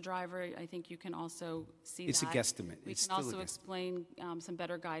as a driver, I think you can also see It's that. a guesstimate. We It's can still also a explain some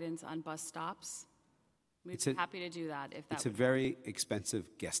better guidance on bus stops. We'd be happy to do that if that It's a very expensive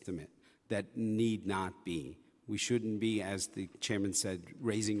guesstimate that need not be. We shouldn't be, as the chairman said,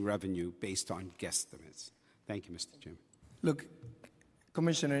 raising revenue based on guesstimates. Thank you, Mr. Chairman. Look,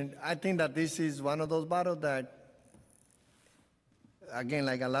 Commissioner, I think that this is one of those battles that, again,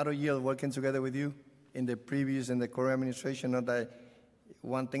 like a lot of years working together with you in the previous and the current administration, know that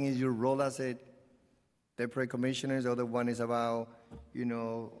one thing is your role as a deputy commissioner, the other one is about,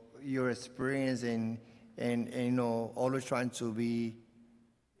 your experience and always trying to be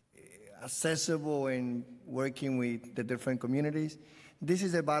accessible and working with the different communities. This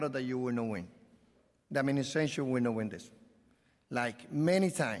is a battle that you will not win. The administration will not win this. Like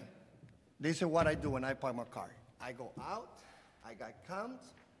many times, this is what I do when I park my car. I go out, I count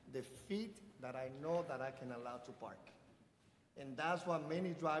the feet that I know that I can allow to park. And that's what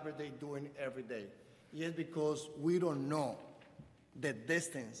many drivers, they doing every day. Yes, because we don't know the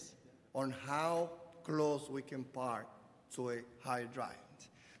distance on how close we can park to a higher drive.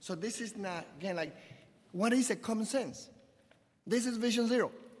 So this is not, again, like, what is a common sense? This is Vision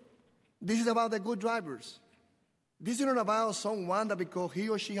Zero. This is about the good drivers. This is not about someone that because he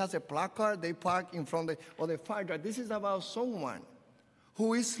or she has a placard, they park in front of the fire drive. This is about someone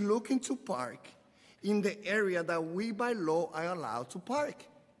who is looking to park in the area that we by law are allowed to park.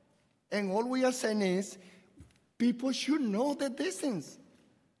 And all we are saying is people should know the distance.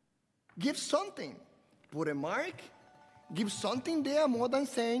 Give something. Put a mark. Give something there more than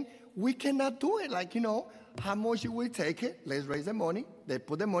saying we cannot do it. Like, how much you will take it? Let's raise the money. They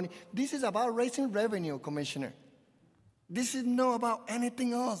put the money. This is about raising revenue, Commissioner. This is not about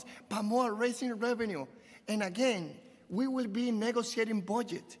anything else, but more raising revenue. And again, we will be negotiating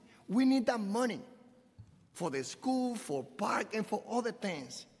budget. We need that money for the school, for park, and for other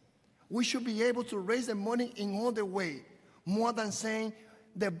things. We should be able to raise the money in other way, more than saying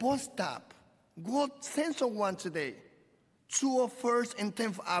the bus stop. Go send someone today to 1st and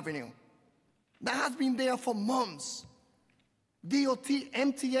 10th Avenue. That has been there for months. DOT,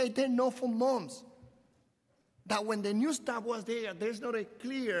 MTA, they know for months that when the new stop was there, there's not a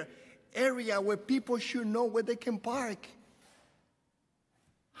clear area where people should know where they can park.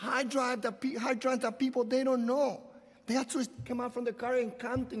 High drive that people, they don't know. They have to come out from the car and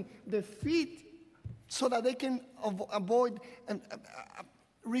counting the feet so that they can avoid and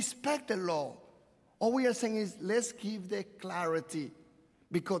respect the law. All we are saying is let's give the clarity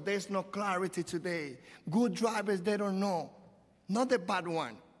because there's no clarity today. Good drivers, they don't know. Not the bad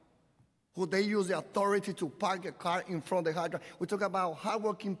one, who they use the authority to park a car in front of the hard drive. We talk about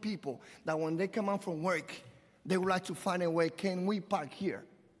hardworking people that when they come out from work, they would like to find a way, can we park here?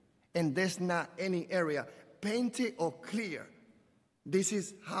 And there's not any area painted or clear. This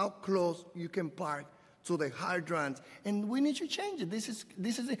is how close you can park to the hydrants, and we need to change it. This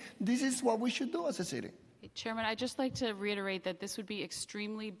is what we should do as a city. Chairman, I'd just like to reiterate that this would be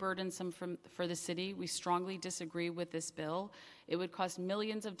extremely burdensome for the city. We strongly disagree with this bill. It would cost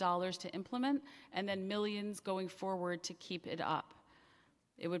millions of dollars to implement and then millions going forward to keep it up.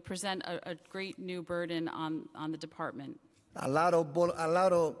 It would present a great new burden on the department. A lot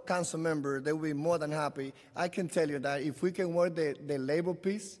of council members, they will be more than happy. I can tell you that if we can work the labor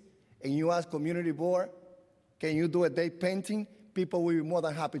piece and you ask community board, can you do a day painting? People will be more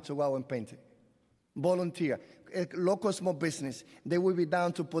than happy to go out and paint it. Volunteer. A local small business, they will be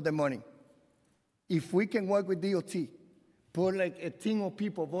down to put the money. If we can work with DOT, put like a team of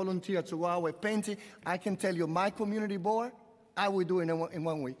people volunteer to go out and paint it, I can tell you, my community board, I will do it in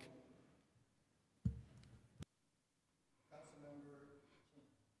 1 week.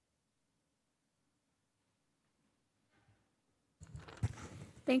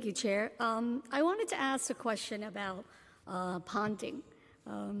 Thank you, Chair. I wanted to ask a question about ponding.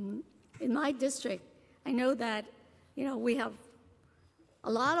 In my district, I know that we have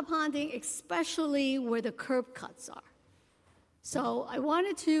a lot of ponding, especially where the curb cuts are. So I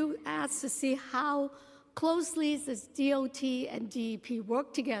wanted to ask to see how closely does DOT and DEP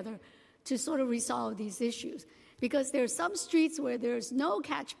work together to sort of resolve these issues. Because there are some streets where there's no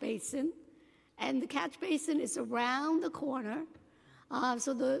catch basin, and the catch basin is around the corner,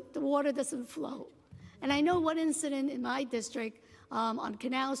 so the water doesn't flow. And I know one incident in my district on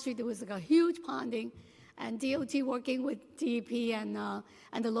Canal Street, there was like a huge ponding, and DOT working with DEP and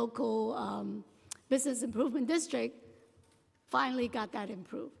the local business improvement district finally got that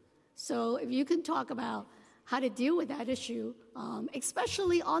improved. So if you can talk about how to deal with that issue,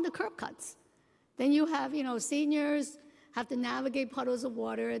 especially on the curb cuts. Then you have, seniors have to navigate puddles of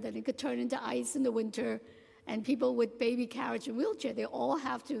water, then it could turn into ice in the winter, and people with baby carriage and wheelchair, they all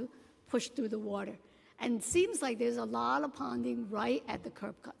have to push through the water. And it seems like there's a lot of ponding right at the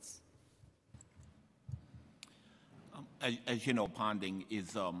curb cuts. As you know, ponding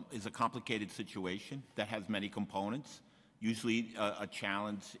is a complicated situation that has many components. Usually a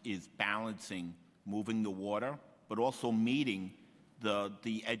challenge is balancing moving the water, but also meeting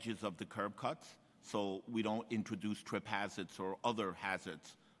the edges of the curb cuts so we don't introduce trip hazards or other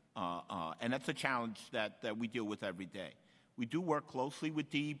hazards. And that's a challenge that we deal with every day. We do work closely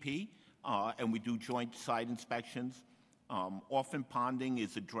with DEP, and we do joint site inspections. Often ponding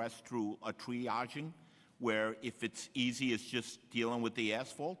is addressed through a triaging, where if it's easy as just dealing with the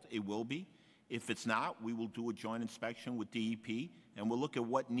asphalt, it will be. If it's not, we will do a joint inspection with DEP, and we'll look at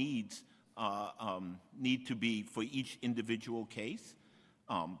what needs need to be for each individual case.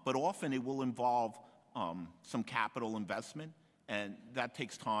 But often it will involve some capital investment, and that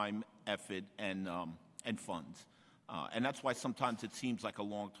takes time, effort, and funds. And that's why sometimes it seems like a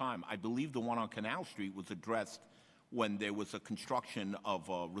long time. I believe the one on Canal Street was addressed when there was a construction of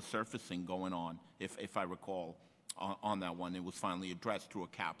resurfacing going on, if I recall, on that one. It was finally addressed through a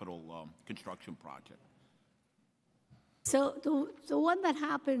capital construction project. So the one that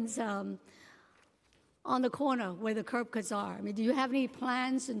happens on the corner where the curb cuts are, I mean, do you have any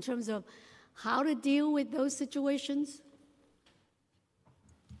plans in terms of how to deal with those situations?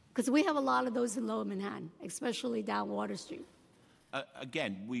 Because we have a lot of those in Lower Manhattan, especially down Water Street.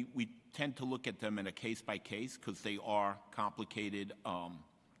 Again, we tend to look at them in a case-by-case because they are complicated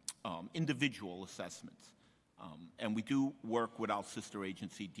individual assessments. And we do work with our sister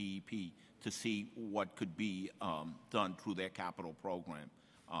agency, DEP, to see what could be done through their capital program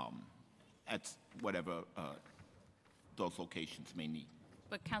at whatever those locations may need.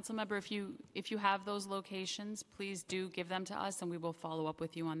 But Councilmember, if you have those locations, please do give them to us, and we will follow up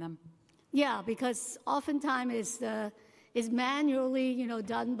with you on them. Yeah, because oftentimes is manually,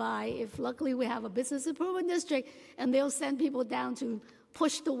 done by, if luckily we have a business improvement district, and they'll send people down to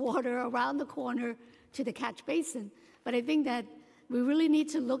push the water around the corner to the catch basin. But I think that we really need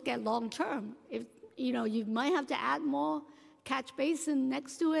to look at long term. If, you might have to add more catch basin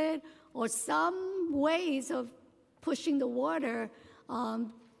next to it, or some ways of pushing the water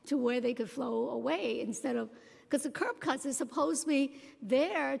to where they could flow away instead of, because the curb cuts is supposed to be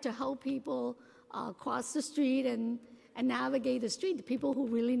there to help people cross the street and navigate the street, the people who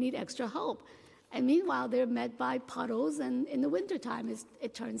really need extra help. And meanwhile, they're met by puddles, and in the wintertime,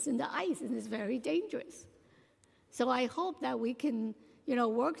 it turns into ice, and it's very dangerous. So I hope that we can,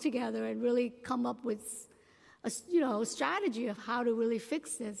 work together and really come up with a strategy of how to really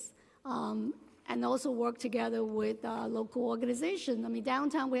fix this, and also work together with local organizations. I mean,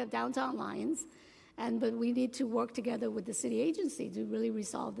 downtown, we have Downtown Alliance, but we need to work together with the city agency to really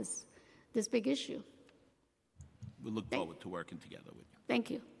resolve this big issue. We look forward to working together with you.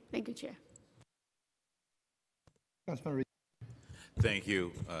 Thank you. Thank you, Chair. Thank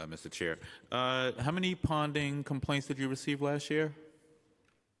you, Mr. Chair. How many ponding complaints did you receive last year?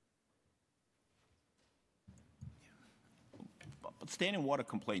 Standing water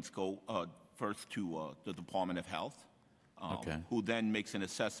complaints go first to the Department of Health, Okay. who then makes an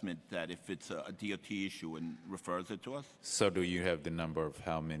assessment that if it's a DOT issue and refers it to us. So do you have the number of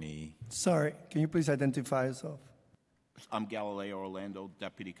how many? Sorry, can you please identify yourself? I'm Galileo Orlando,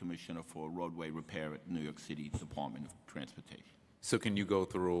 Deputy Commissioner for Roadway Repair at New York City Department of Transportation. So can you go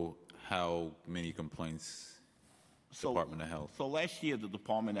through how many complaints Department of Health? So last year, the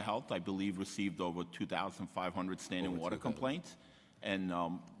Department of Health, I believe, received over 2,500 standing water complaints, and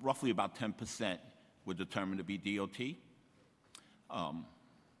roughly about 10% were determined to be DOT.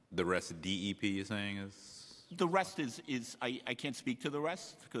 The rest of DEP, you're saying, is? The rest is I can't speak to the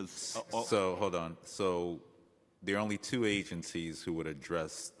rest because. So hold on. So there are only two agencies who would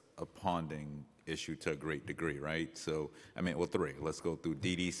address a ponding issue to a great degree, right? So, I mean, well, three. Let's go through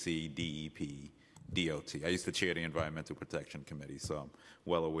DDC, DEP, DOT. I used to chair the Environmental Protection Committee, so I'm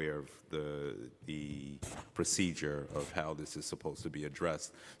well aware of the procedure of how this is supposed to be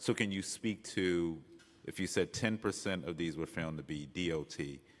addressed. So can you speak to, if you said 10% of these were found to be DOT,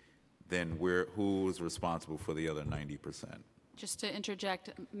 then who is responsible for the other 90%? Just to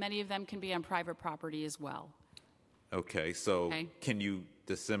interject, many of them can be on private property as well. Okay, so can you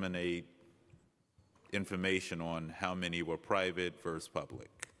disseminate information on how many were private versus public?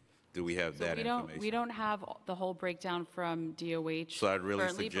 Do we have that information? We don't have the whole breakdown from DOH. So I'd really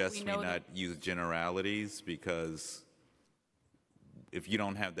currently, suggest we we not use generalities, because if you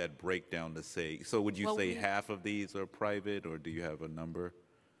don't have that breakdown to say, so would you say half of these are private, or do you have a number?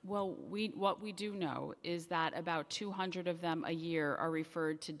 Well, what we do know is that about 200 of them a year are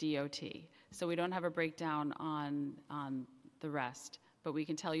referred to DOT. So we don't have a breakdown on the rest, but we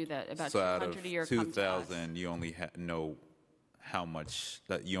can tell you that about 200 a year comes to us. 2,000, you only know how much,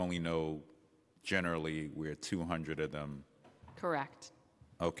 that you only know generally where 200 of them. Correct.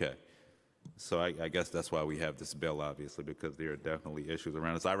 Okay. So I guess that's why we have this bill, obviously, because there are definitely issues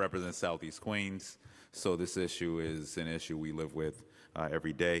around us. I represent Southeast Queens, so this issue is an issue we live with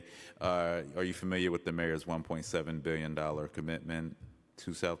every day. Are you familiar with the mayor's $1.7 billion commitment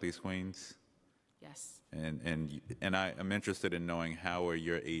to Southeast Queens? Yes. And I'm interested in knowing, how are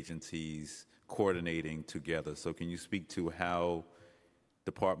your agencies coordinating together? So can you speak to how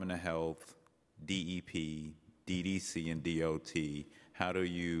Department of Health, DEP, DDC, and DOT, how do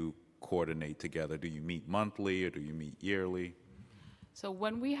you coordinate together? Do you meet monthly or do you meet yearly? So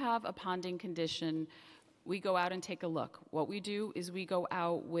when we have a ponding condition, we go out and take a look. What we do is we go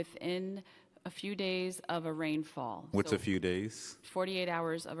out within a few days of a rainfall. What's a few days? 48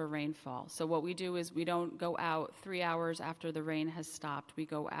 hours of a rainfall. So what we do is we don't go out 3 hours after the rain has stopped. We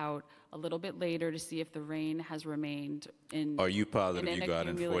go out a little bit later to see if the rain has remained in. Are you positive in you go out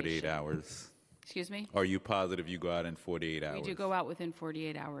in 48 accumulation. hours? Excuse me? Are you positive you go out in 48 hours? We do go out within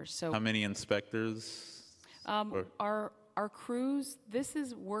 48 hours. So how many inspectors? our crews, this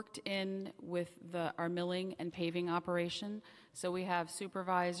is worked in with our milling and paving operation. So we have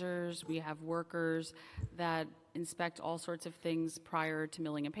supervisors, we have workers that inspect all sorts of things prior to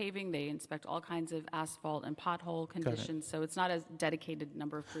milling and paving. They inspect all kinds of asphalt and pothole conditions. So it's not a dedicated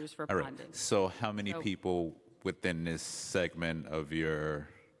number of crews for All right. ponding. So how many people within this segment of your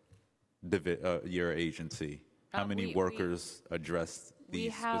agency, how many workers address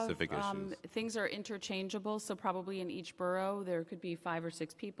these specific issues? Things are interchangeable, so probably in each borough there could be 5 or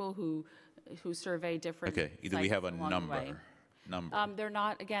 6 people who survey different. Okay. Do we have a sites along the way. number?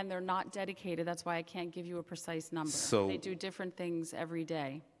 They're not dedicated. That's why I can't give you a precise number. So- they do different things every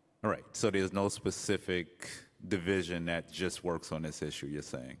day. All right. So there's no specific division that just works on this issue, you're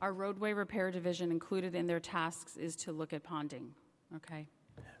saying? Our roadway repair division, included in their tasks, is to look at ponding. Okay.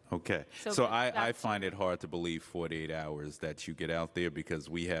 Okay. So So but I that's- find it hard to believe 48 hours that you get out there, because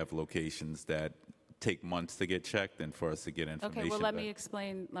we have locations that take months to get checked and for us to get information. Okay, well, let back. me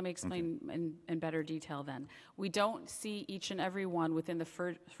explain in better detail then. We don't see each and every one within the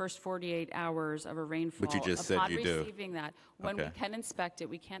first 48 hours of a rainfall. But you just said upon you do. receiving that. When we Okay. can inspect it,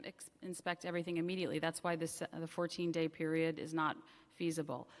 we can't inspect everything immediately. That's why the 14-day period is not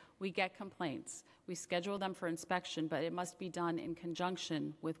feasible. We get complaints. We schedule them for inspection, but it must be done in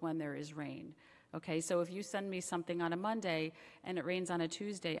conjunction with when there is rain. Okay, so if you send me something on a Monday and it rains on a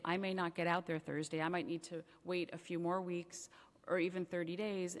Tuesday, I may not get out there Thursday. I might need to wait a few more weeks or even 30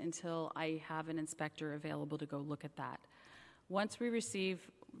 days until I have an inspector available to go look at that. Once we receive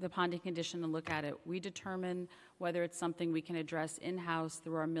the ponding condition and look at it, we determine whether it's something we can address in-house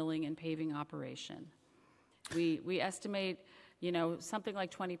through our milling and paving operation. We estimate, something like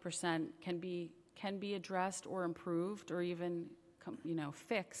 20% can be addressed or improved or even,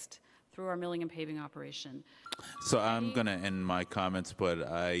 fixed through our milling and paving operation. So I'm going to end my comments, but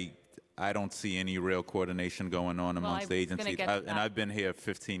I don't see any real coordination going on amongst the I was gonna agencies. get to And that. I've been here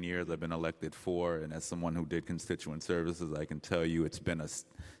 15 years. I've been elected 4, and as someone who did constituent services, I can tell you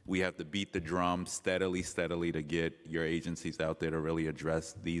we have to beat the drum steadily to get your agencies out there to really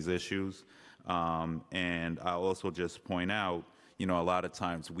address these issues. And I'll also just point out, a lot of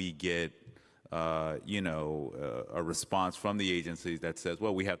times we get, a response from the agencies that says,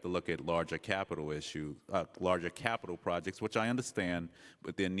 well, we have to look at larger capital projects, which I understand,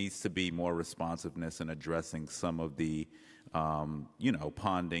 but there needs to be more responsiveness in addressing some of the,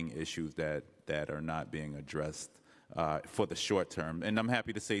 ponding issues that are not being addressed for the short term. And I'm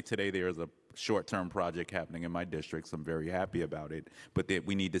happy to say today there is a short-term project happening in my district, so I'm very happy about it, but that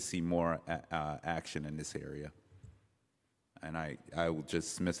we need to see more action in this area. And I will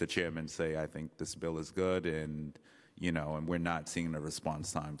just, Mr. Chairman, say I think this bill is good, and and we're not seeing the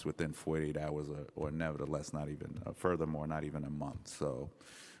response times within 48 hours, or nevertheless, furthermore, not even a month. So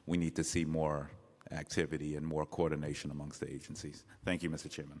we need to see more activity and more coordination amongst the agencies. Thank you, Mr.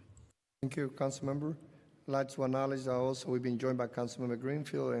 Chairman. Thank you, Councilmember. I'd like to acknowledge that also we've been joined by Councilmember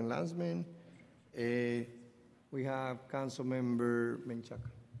Greenfield and Landsman. We have Councilmember Menchaca.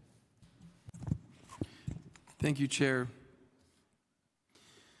 Thank you, Chair.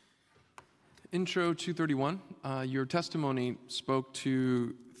 Intro 231, your testimony spoke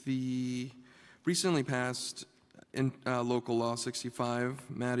to the recently passed local law 65,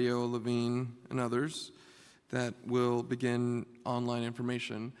 Matteo, Levine, and others, that will begin online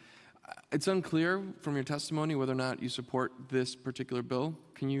information. It's unclear from your testimony whether or not you support this particular bill.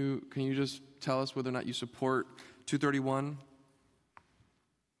 Can you just tell us whether or not you support 231?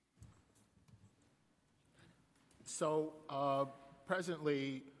 So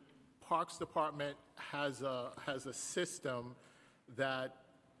presently, Parks Department has a system that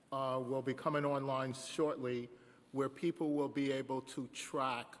will be coming online shortly, where people will be able to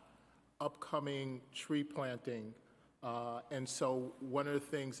track upcoming tree planting. And so one of the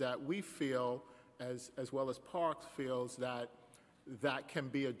things that we feel, as well as Parks feels, that can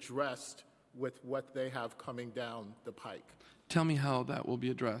be addressed with what they have coming down the pike. Tell me how that will be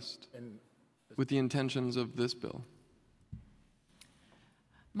addressed with the intentions of this bill.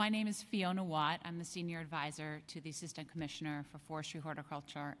 My name is Fiona Watt. I'm the Senior Advisor to the Assistant Commissioner for Forestry,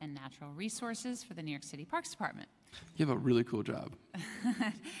 Horticulture, and Natural Resources for the New York City Parks Department. You have a really cool job.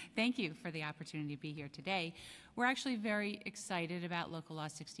 Thank you for the opportunity to be here today. We're actually very excited about Local Law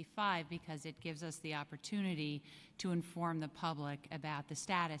 65 because it gives us the opportunity to inform the public about the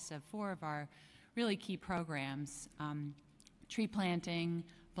status of 4 of our really key programs: tree planting,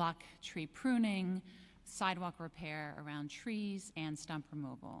 block tree pruning, sidewalk repair around trees, and stump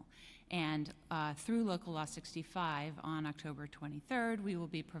removal. And through Local Law 65 on October 23rd, we will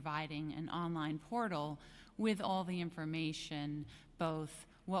be providing an online portal with all the information, both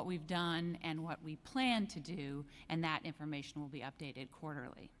what we've done and what we plan to do, and that information will be updated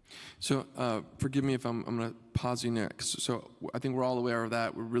quarterly. So forgive me if I'm going to pause you next. So I think we're all aware of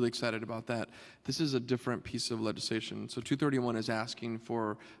that. We're really excited about that. This is a different piece of legislation. So 231 is asking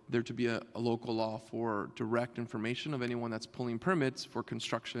for there to be a local law for direct information of anyone that's pulling permits for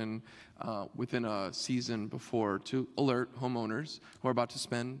construction within a season before, to alert homeowners who are about to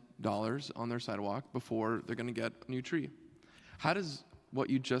spend dollars on their sidewalk before they're going to get a new tree. How does what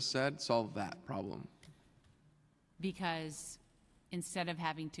you just said solve that problem? Because instead of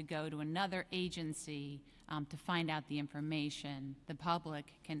having to go to another agency to find out the information, the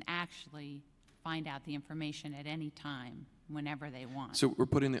public can actually find out the information at any time, whenever they want. So we're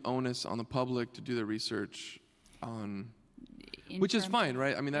putting the onus on the public to do the research on, which is fine,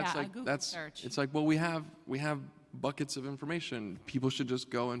 right? I mean, that's search. It's like, well, we have buckets of information. People should just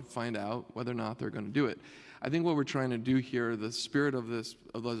go and find out whether or not they're going to do it. I think what we're trying to do here, the spirit of this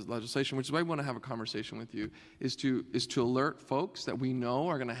legislation, which is why I want to have a conversation with you, is to alert folks that we know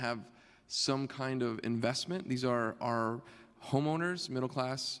are going to have some kind of investment. These are our homeowners,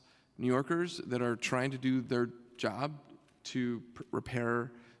 middle-class New Yorkers that are trying to do their job to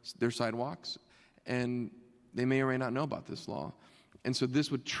repair their sidewalks, and they may or may not know about this law. And so this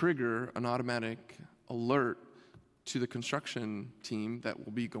would trigger an automatic alert to the construction team that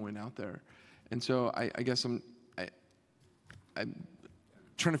will be going out there. And so I guess I'm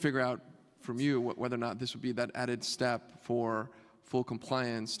trying to figure out from you whether or not this would be that added step for full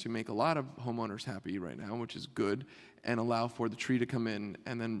compliance to make a lot of homeowners happy right now, which is good, and allow for the tree to come in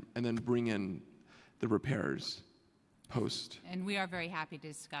and then bring in the repairs post. And we are very happy to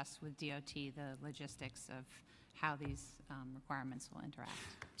discuss with DOT the logistics of how these requirements will interact.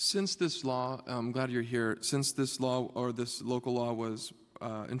 Since this law, I'm glad you're here, since this law or this local law was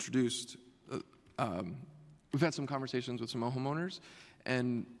introduced, we've had some conversations with some homeowners,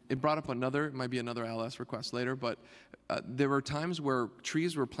 and it brought up it might be another LS request later, but there were times where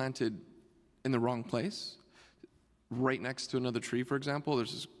trees were planted in the wrong place, right next to another tree, for example.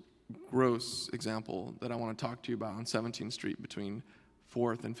 There's this gross example that I want to talk to you about on 17th Street between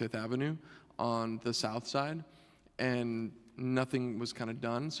 4th and 5th Avenue. on the south side, and nothing was kind of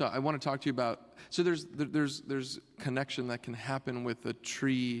done. So I want to talk to you about, so there's connection that can happen with the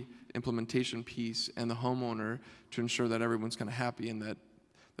tree implementation piece and the homeowner to ensure that everyone's kind of happy and that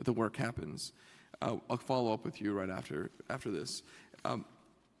the work happens. I'll follow up with you right after this.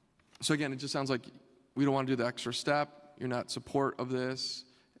 So again, it just sounds like we don't want to do the extra step. You're not support of this,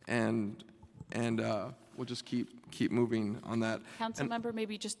 and we'll just keep moving on that. Council member,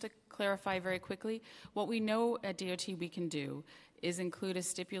 maybe just to clarify very quickly, what we know at DOT we can do is include a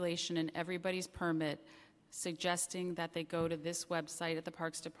stipulation in everybody's permit suggesting that they go to this website at the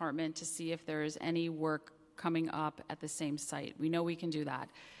Parks Department to see if there is any work coming up at the same site. We know we can do that.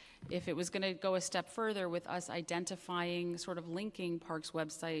 If it was going to go a step further with us identifying, sort of linking Parks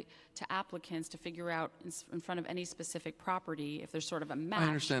website to applicants to figure out in front of any specific property if there's sort of a match. I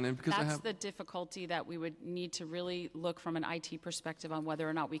understand, and because that's the difficulty that we would need to really look from an IT perspective on whether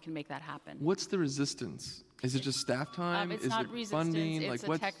or not we can make that happen. What's the resistance? Is it just staff time? It's Is not it resistance. funding? It's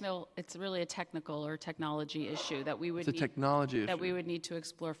like it's really a technical or technology issue that we would It's a need, technology that issue. we would need to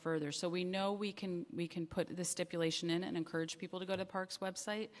explore further. So we know we can put the stipulation in and encourage people to go to the Parks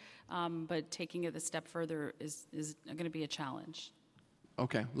website, but taking it a step further is going to be a challenge.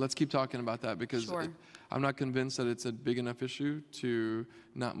 Okay, let's keep talking about that because Sure. I'm not convinced that it's a big enough issue to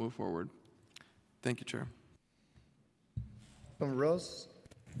not move forward. Thank you, Chair. Rose?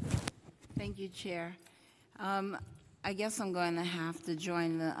 Thank you, Chair. I guess I'm going to have to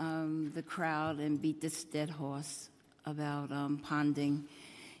join the crowd and beat this dead horse about ponding.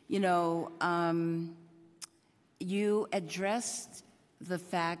 You know, you addressed the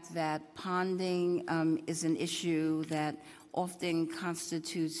fact that ponding is an issue that often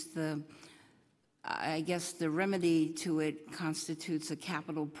constitutes I guess the remedy to it constitutes a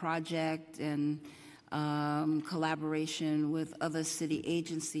capital project and collaboration with other city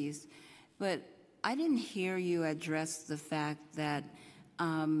agencies. But I didn't hear you address the fact that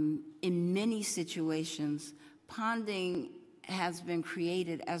in many situations, ponding has been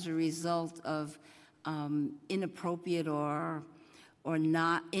created as a result of inappropriate or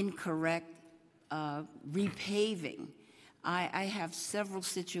not incorrect repaving. I have several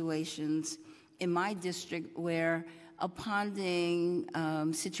situations in my district where a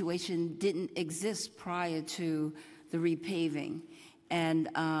ponding situation didn't exist prior to the repaving. And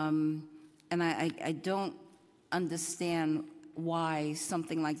I don't understand why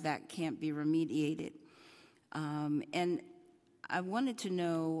something like that can't be remediated. And I wanted to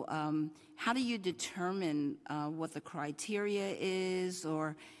know, how do you determine what the criteria is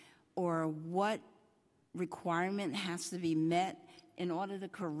or what requirement has to be met in order to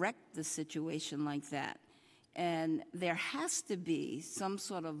correct the situation like that? And there has to be some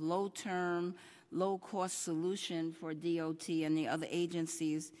sort of low-term, low-cost solution for DOT and the other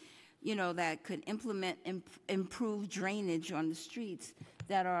agencies, you know, that could implement improved drainage on the streets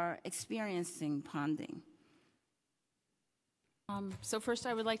that are experiencing ponding. So first,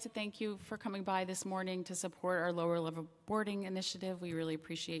 I would like to thank you for coming by this morning to support our lower level boarding initiative. We really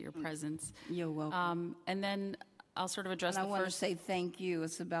appreciate your presence. You're welcome. And then I'll sort of address and the I want first. to say thank you.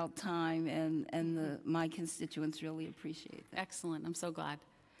 It's about time, and my constituents really appreciate that. Excellent. I'm so glad.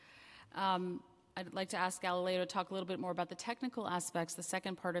 I'd like to ask Galileo to talk a little bit more about the technical aspects, the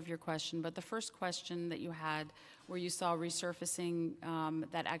second part of your question, but the first question that you had where you saw resurfacing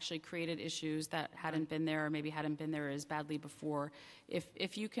that actually created issues that hadn't been there or maybe hadn't been there as badly before.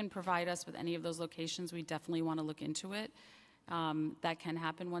 If you can provide us with any of those locations, we definitely want to look into it. That can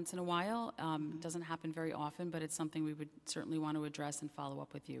happen once in a while. It doesn't happen very often, but it's something we would certainly want to address and follow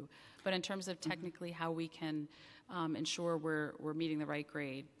up with you. But in terms of technically how we can ensure we're meeting the right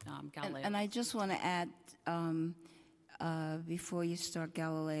grade, Galileo. And I just want to add, before you start,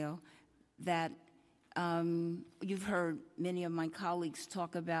 Galileo, that you've heard many of my colleagues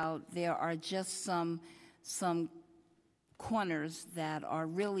talk about there are just some corners that are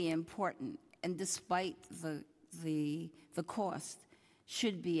really important, and despite the cost,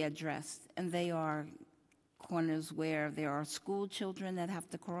 should be addressed. And they are corners where there are school children that have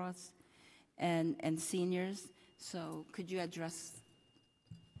to cross and seniors. So could you address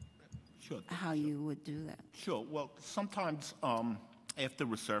how you would do that? Sure. Well, sometimes after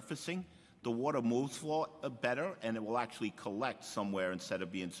resurfacing, the water moves better, and it will actually collect somewhere instead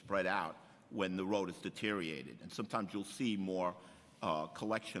of being spread out when the road is deteriorated. And sometimes you'll see more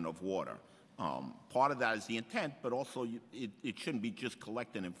collection of water. Part of that is the intent, but also it shouldn't be just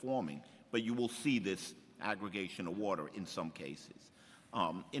collecting and forming, but you will see this aggregation of water in some cases.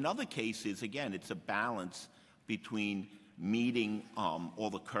 In other cases, again, it's a balance between meeting all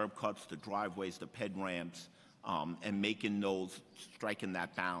the curb cuts, the driveways, the ped ramps, and striking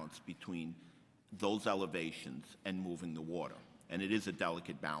that balance between those elevations and moving the water. And it is a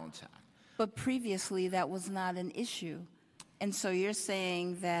delicate balance act. But previously, that was not an issue. And so you're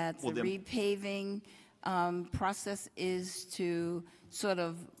saying that Well, the repaving process is to sort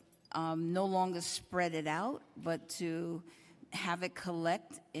of no longer spread it out, but to have it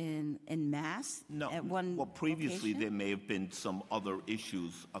collect in mass at one Well, previously location? there may have been some other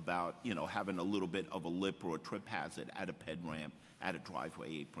issues about, having a little bit of a lip or a trip hazard at a ped ramp, at a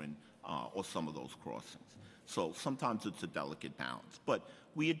driveway apron, or some of those crossings. So sometimes it's a delicate balance. But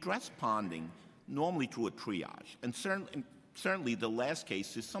we address ponding normally through a triage. And certainly the last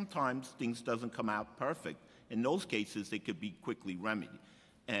case is sometimes things doesn't come out perfect. In those cases, they could be quickly remedied.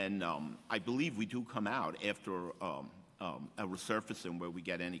 And I believe we do come out after a resurfacing where we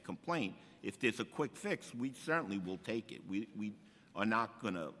get any complaint. If there's a quick fix, we certainly will take it. We are not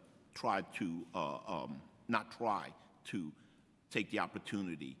going to try to take the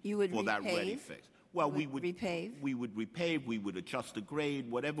opportunity for that ready fix. Well, we would repave. We would repave. We would adjust the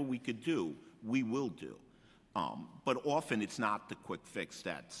grade. Whatever we could do, we will do. But often it's not the quick fix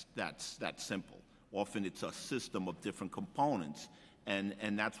that's simple. Often it's a system of different components,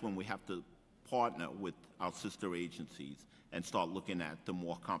 and that's when we have to partner with our sister agencies and start looking at the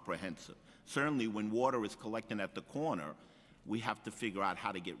more comprehensive. Certainly when water is collecting at the corner, we have to figure out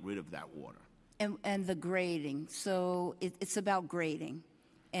how to get rid of that water. And the grading. So it's about grading.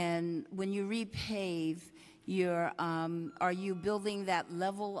 And when you repave, are you building that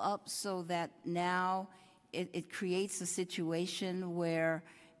level up so that now it creates a situation where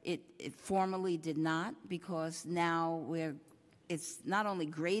it formerly did not, because now it's not only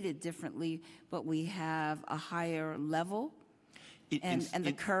graded differently, but we have a higher level, and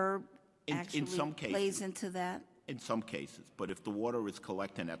the curb actually plays into that? In some cases, but if the water is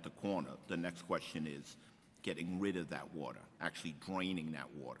collecting at the corner, the next question is getting rid of that water, actually draining that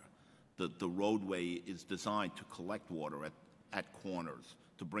water. The roadway is designed to collect water at corners,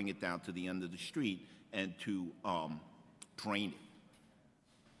 to bring it down to the end of the street and to drain it.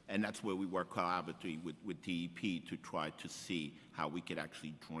 And that's where we work collaboratively with DEP to try to see how we could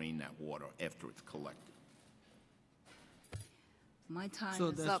actually drain that water after it's collected. My time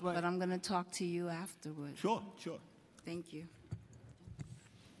is up, but I'm going to talk to you afterwards. Sure. Thank you.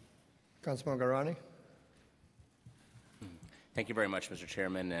 Councilman Garani. Thank you very much, Mr.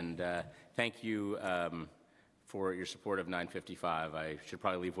 Chairman, and thank you for your support of 955. I should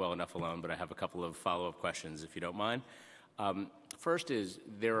probably leave well enough alone, but I have a couple of follow-up questions, if you don't mind. First is,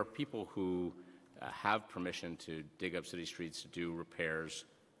 there are people who have permission to dig up city streets to do repairs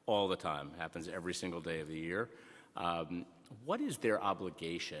all the time. It happens every single day of the year. What is their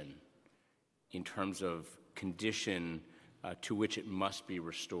obligation in terms of condition to which it must be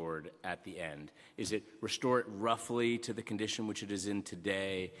restored at the end? Is it restore it roughly to the condition which it is in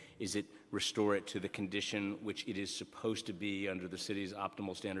today? Is it restore it to the condition which it is supposed to be under the city's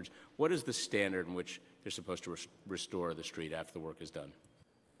optimal standards? What is the standard in which they're supposed to restore the street after the work is done?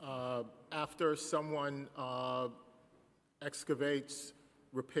 After someone excavates,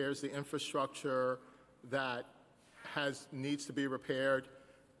 repairs the infrastructure that needs to be repaired,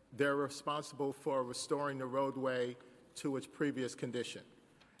 they're responsible for restoring the roadway to its previous condition.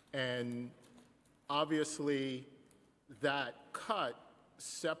 And obviously, that cut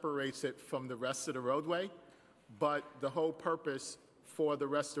separates it from the rest of the roadway, but the whole purpose for the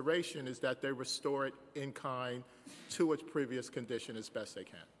restoration is that they restore it in kind to its previous condition as best they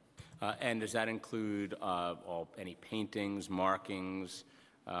can. And does that include any paintings, markings,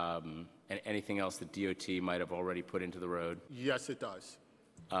 and anything else that DOT might have already put into the road? Yes, it does.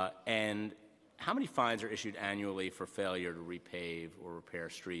 And how many fines are issued annually for failure to repave or repair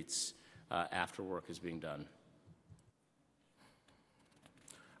streets after work is being done?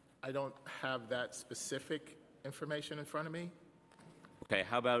 I don't have that specific information in front of me. Okay,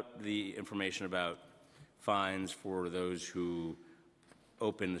 how about the information about fines for those who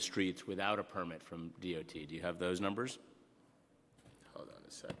open the streets without a permit from DOT? Do you have those numbers? Hold on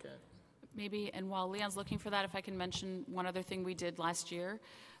a second. Maybe, and while Leon's looking for that, if I can mention one other thing we did last year.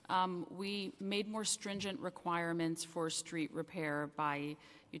 We made more stringent requirements for street repair by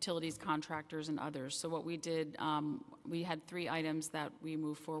utilities contractors and others. So what we did, we had 3 items that we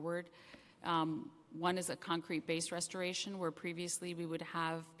moved forward. One is a concrete base restoration, where previously we would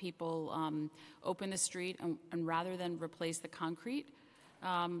have people open the street and rather than replace the concrete,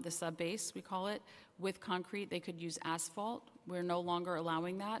 the sub-base, we call it, with concrete, they could use asphalt. We're no longer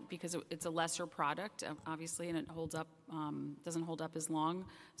allowing that because it's a lesser product, obviously, and it holds up, doesn't hold up as long.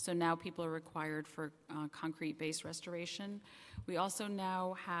 So now people are required for concrete base restoration. We also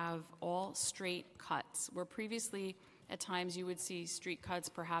now have all straight cuts, where previously At times, you would see street cuts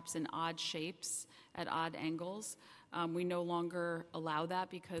perhaps in odd shapes at odd angles. We no longer allow that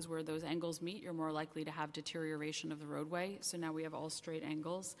because where those angles meet, you're more likely to have deterioration of the roadway. So now we have all straight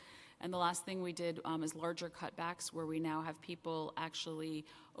angles. And the last thing we did is larger cutbacks, where we now have people actually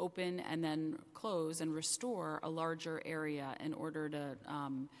open and then close and restore a larger area in order to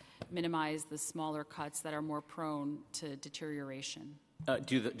minimize the smaller cuts that are more prone to deterioration.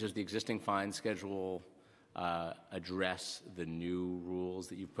 Does the existing fine schedule address the new rules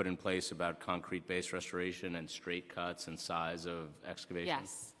that you've put in place about concrete-based restoration and straight cuts and size of excavation?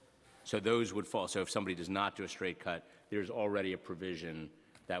 Yes. So those would fall. So if somebody does not do a straight cut, there's already a provision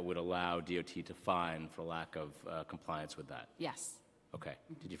that would allow DOT to fine for lack of compliance with that? Yes. Okay.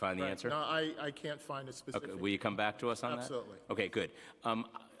 Did you find the answer? No, I can't find a specific. Okay. Will you come back to us on that? Absolutely. Okay, good. On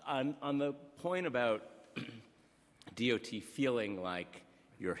the point about DOT feeling like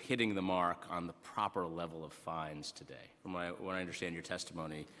you're hitting the mark on the proper level of fines today, from what I understand your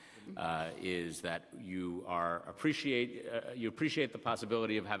testimony, is that you appreciate the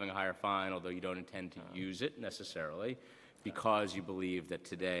possibility of having a higher fine, although you don't intend to use it necessarily, because you believe that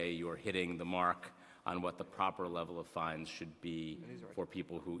today you're hitting the mark on what the proper level of fines should be for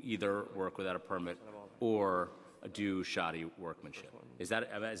people who either work without a permit or do shoddy workmanship. Is that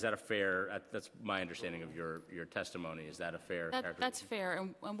a fair? That's my understanding of your testimony. Is that a fair characterization? That's fair.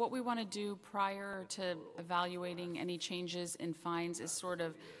 And what we want to do prior to evaluating any changes in fines is sort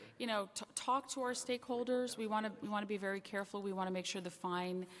of, talk to our stakeholders. We want to be very careful. We want to make sure the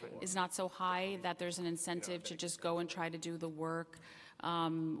fine is not so high that there's an incentive to just go and try to do the work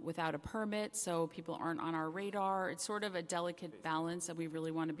without a permit, so people aren't on our radar. It's sort of a delicate balance, and we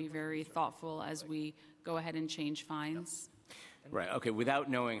really want to be very thoughtful as we go ahead and change fines. Right. Okay. Without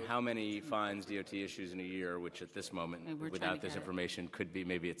knowing how many fines DOT issues in a year, which at this moment, without this information, could be,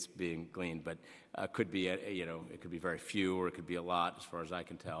 maybe it's being gleaned, but could be it could be very few, or it could be a lot, as far as I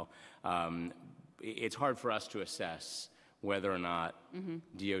can tell. It's hard for us to assess whether or not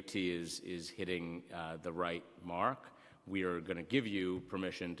DOT is hitting the right mark. We are going to give you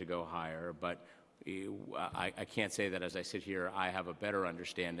permission to go higher, but I can't say that as I sit here I have a better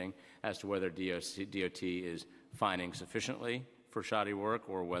understanding as to whether DOT is fining sufficiently for shoddy work,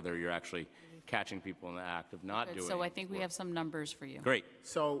 or whether you're actually catching people in the act of not doing. So I think we have some numbers for you. Great.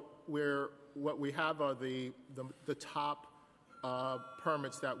 So what we have are the top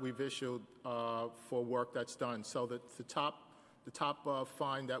permits that we've issued for work that's done. So the top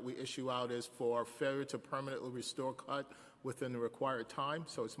fine that we issue out is for failure to permanently restore cut within the required time.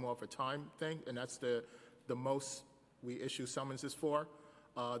 So it's more of a time thing, and that's the most we issue summonses for.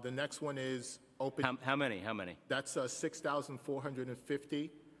 The next one is open. How many? That's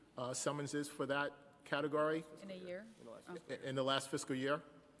 6,450 summonses for that category. In a year? In the last fiscal year.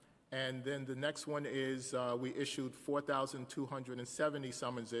 And then the next one is we issued 4,270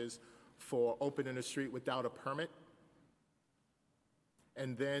 summonses for opening the street without a permit.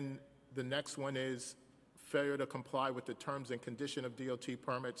 And then the next one is failure to comply with the terms and condition of DOT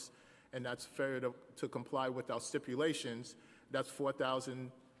permits, and that's failure to comply with our stipulations. That's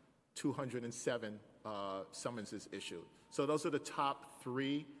 4,207 summonses issued. So those are the top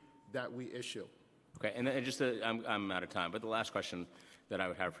three that we issue. Okay, and then just I'm out of time, but the last question that I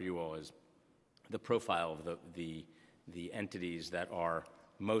would have for you all is the profile of the entities that are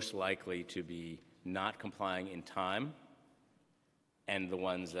most likely to be not complying in time, and the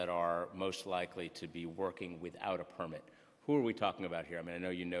ones that are most likely to be working without a permit. Who are we talking about here? I mean, I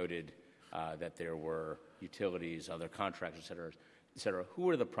know you noted that there were utilities, other contractors, et cetera. Who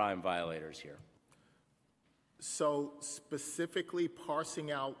are the prime violators here? So specifically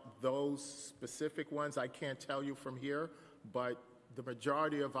parsing out those specific ones, I can't tell you from here, but the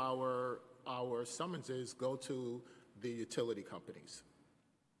majority of our summonses go to the utility companies.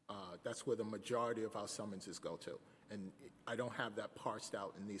 That's where the majority of our summonses go to. And I don't have that parsed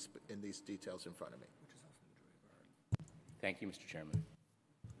out in these details in front of me. Thank you, Mr. Chairman.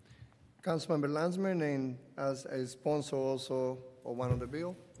 Councilmember Landsman, and as a sponsor also of one of the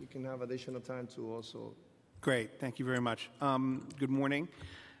bill, you can have additional time to also. Great, thank you very much. Good morning.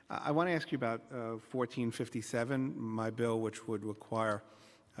 I want to ask you about 1457, my bill, which would require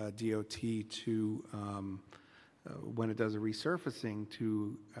DOT to, when it does a resurfacing,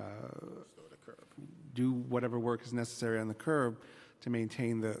 to do whatever work is necessary on the curb to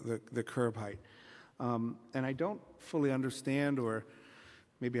maintain the curb height. And I don't fully understand, or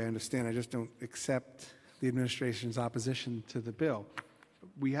maybe I understand, I just don't accept the administration's opposition to the bill.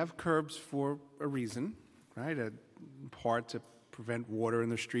 We have curbs for a reason, right? In part to prevent water in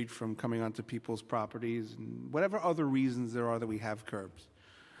the street from coming onto people's properties, and whatever other reasons there are that we have curbs.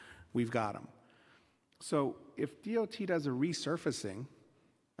 We've got them. So if DOT does a resurfacing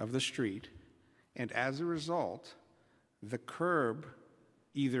of the street, and as a result, the curb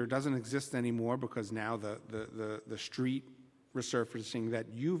either doesn't exist anymore because now the street resurfacing that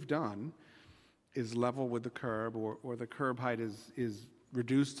you've done is level with the curb, or the curb height is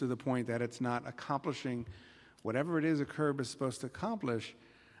reduced to the point that it's not accomplishing whatever it is a curb is supposed to accomplish,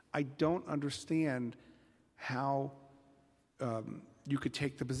 I don't understand how you could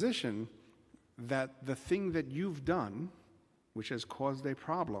take the position that the thing that you've done, which has caused a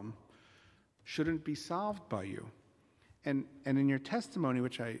problem, shouldn't be solved by you. And in your testimony,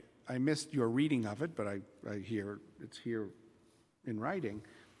 which I missed your reading of it, but I hear it's here in writing,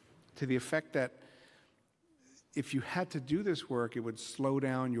 to the effect that if you had to do this work, it would slow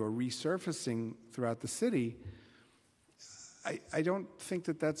down your resurfacing throughout the city. I don't think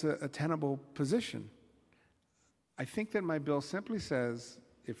that that's a tenable position. I think that my bill simply says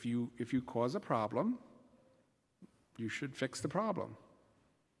if you cause a problem, you should fix the problem,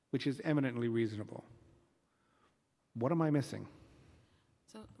 which is eminently reasonable. What am I missing?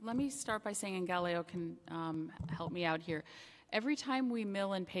 So let me start by saying, and Galileo can help me out here. Every time we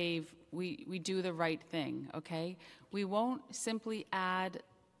mill and pave, we do the right thing, okay? We won't simply add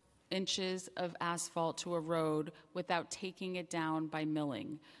inches of asphalt to a road without taking it down by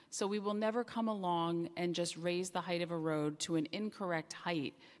milling. So we will never come along and just raise the height of a road to an incorrect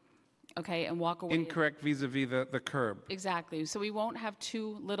height, okay, and walk away. Incorrect vis-a-vis the curb. Exactly. So we won't have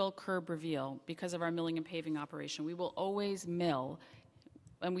too little curb reveal because of our milling and paving operation. We will always mill,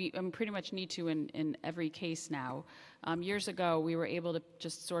 and we pretty much need to in every case now. Years ago, we were able to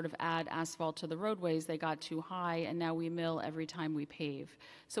just sort of add asphalt to the roadways. They got too high, and now we mill every time we pave.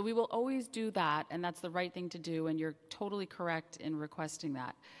 So we will always do that, and that's the right thing to do, and you're totally correct in requesting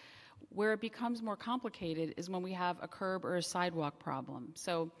that. Where it becomes more complicated is when we have a curb or a sidewalk problem.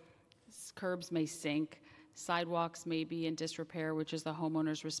 So curbs may sink, sidewalks may be in disrepair, which is the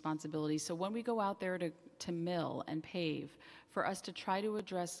homeowner's responsibility. So when we go out there to mill and pave, for us to try to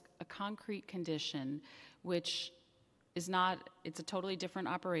address a concrete condition, which is not, it's a totally different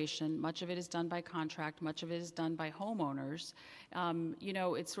operation. Much of it is done by contract, much of it is done by homeowners. You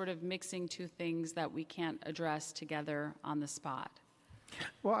know, it's sort of mixing two things that we can't address together on the spot.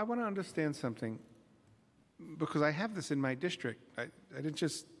 Well, I want to understand something, because I have this in my district. I didn't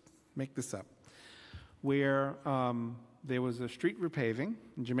just make this up, where there was a street repaving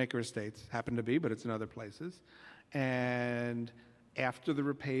in Jamaica Estates, happened to be, but it's in other places, and after the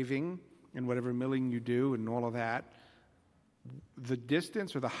repaving and whatever milling you do and all of that, the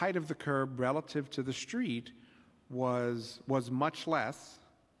distance or the height of the curb relative to the street was much less,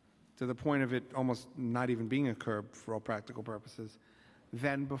 to the point of it almost not even being a curb for all practical purposes,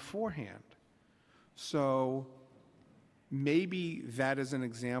 than beforehand. So maybe that is an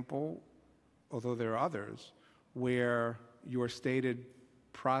example, although there are others, where your stated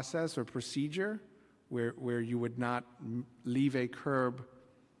process or procedure, where you would not leave a curb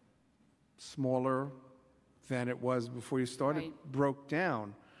smaller than it was before you started, right, broke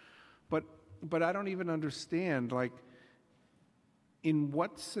down. But I don't even understand, like, in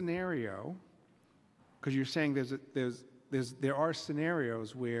what scenario, because you're saying there are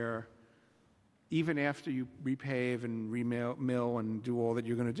scenarios where even after you repave and remill and do all that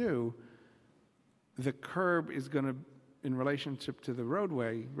you're going to do, the curb is going to, in relationship to the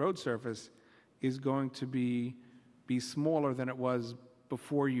road surface, is going to be smaller than it was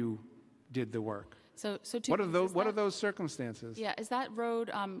before you did the work. So what are those circumstances? Yeah, is that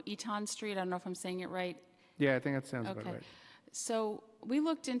road Eton Street? I don't know if I'm saying it right. Yeah, I think that sounds about right. So we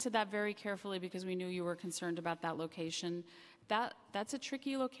looked into that very carefully because we knew you were concerned about that location. That's a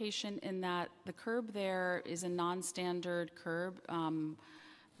tricky location in that the curb there is a non-standard curb.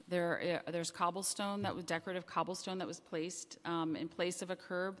 There's cobblestone, that was decorative cobblestone that was placed in place of a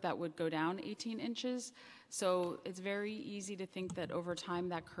curb that would go down 18 inches. So it's very easy to think that over time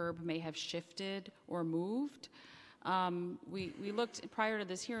that curb may have shifted or moved. We looked, prior to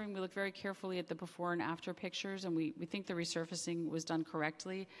this hearing, we looked very carefully at the before and after pictures, and we think the resurfacing was done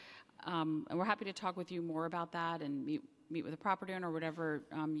correctly. And we're happy to talk with you more about that and meet with the property owner or whatever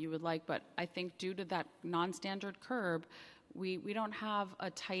you would like. But I think due to that non-standard curb, we don't have a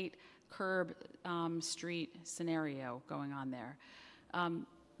tight curb street scenario going on there.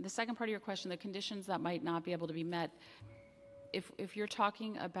 The second part of your question, the conditions that might not be able to be met, if you're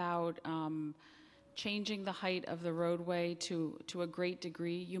talking about changing the height of the roadway to a great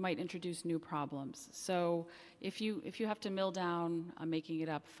degree, you might introduce new problems. So if you have to mill down, I'm making it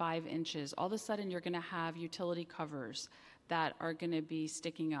up, 5 inches, all of a sudden you're going to have utility covers that are going to be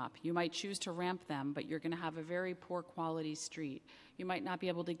sticking up. You might choose to ramp them, but you're going to have a very poor quality street. you might not be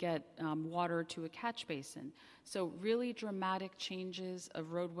able to get water to a catch basin. So really dramatic changes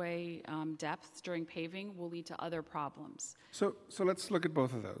of roadway depth during paving will lead to other problems. So let's look at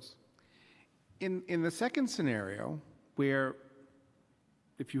both of those. In the second scenario, where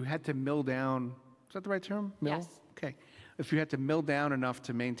if you had to mill down, is that the right term? Mill? Yes. Okay. If you had to mill down enough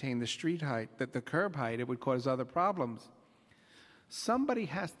to maintain the street height, the curb height, it would cause other problems. Somebody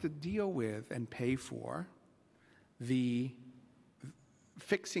has to deal with and pay for the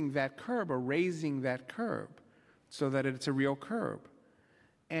fixing that curb or raising that curb so that it's a real curb.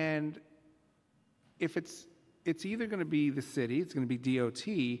 And if it's either going to be the city, it's going to be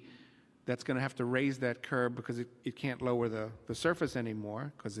DOT that's going to have to raise that curb because it can't lower the surface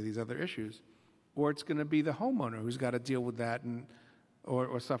anymore because of these other issues, or it's going to be the homeowner who's got to deal with that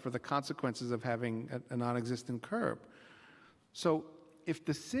or suffer the consequences of having a non-existent curb. So if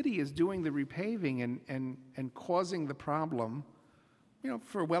the city is doing the repaving and causing the problem,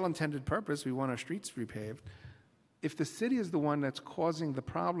 for a well-intended purpose, we want our streets repaved. If the city is the one that's causing the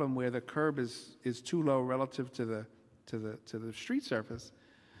problem where the curb is too low relative to the street surface,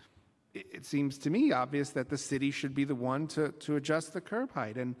 it seems to me obvious that the city should be the one to adjust the curb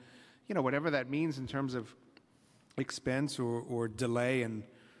height. And whatever that means in terms of expense or delay and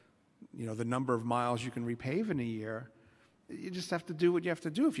the number of miles you can repave in a year, you just have to do what you have to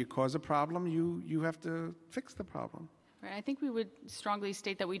do. If you cause a problem, you have to fix the problem. Right. I think we would strongly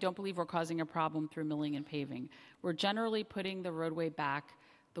state that we don't believe we're causing a problem through milling and paving. We're generally putting the roadway back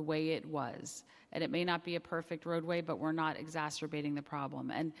the way it was. And it may not be a perfect roadway, but we're not exacerbating the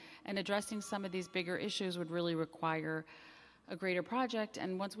problem. And addressing some of these bigger issues would really require a greater project.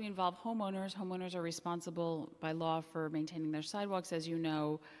 And once we involve homeowners are responsible by law for maintaining their sidewalks, as you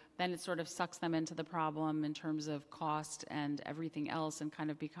know. Then it sort of sucks them into the problem in terms of cost and everything else, and kind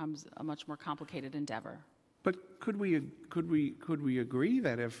of becomes a much more complicated endeavor. But could we agree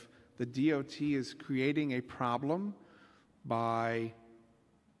that if the DOT is creating a problem by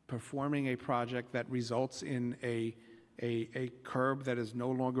performing a project that results in a curb that is no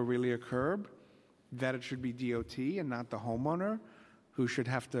longer really a curb, that it should be DOT and not the homeowner who should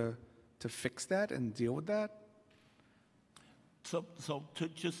have to fix that and deal with that? So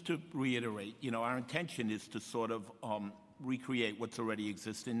just to reiterate, our intention is to sort of recreate what's already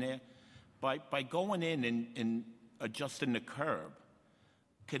existing there. By going in and adjusting the curb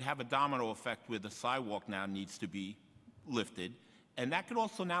could have a domino effect where the sidewalk now needs to be lifted. And that could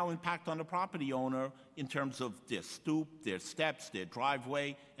also now impact on the property owner in terms of their stoop, their steps, their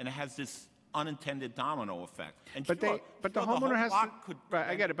driveway, and it has this unintended domino effect. And but the homeowner has to, right,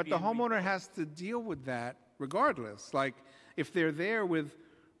 I get it, but the homeowner has to deal with that regardless. Like if they're there with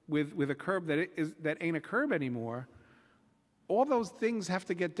a curb that ain't a curb anymore, all those things have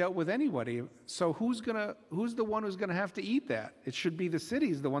to get dealt with anyway. So who's the one who's gonna have to eat that? It should be the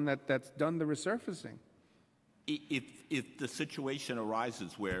city's the one that's done the resurfacing. If the situation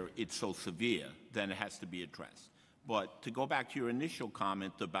arises where it's so severe, then it has to be addressed. But to go back to your initial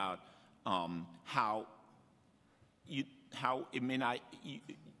comment about how it may not,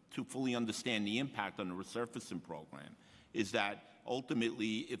 to fully understand the impact on the resurfacing program, is that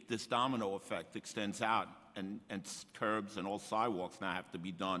ultimately, if this domino effect extends out and curbs and all sidewalks now have to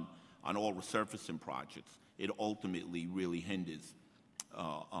be done on all resurfacing projects, it ultimately really hinders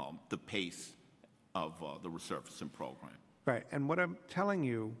the pace of the resurfacing program. Right, and what I'm telling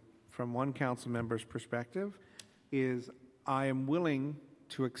you from one council member's perspective is I am willing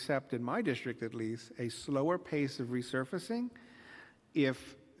to accept, in my district at least, a slower pace of resurfacing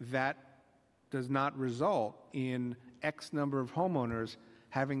if that does not result in X number of homeowners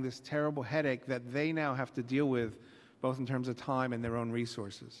having this terrible headache that they now have to deal with, both in terms of time and their own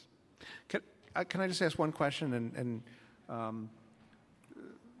resources. Can I just ask one question? And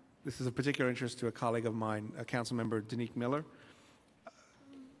this is of particular interest to a colleague of mine, Council Member Danique Miller.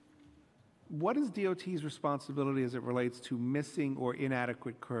 What is DOT's responsibility as it relates to missing or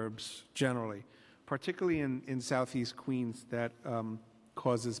inadequate curbs generally, particularly in Southeast Queens that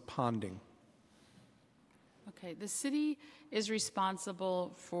causes ponding? Okay, the city is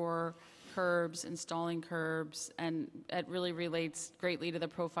responsible for curbs, installing curbs, and it really relates greatly to the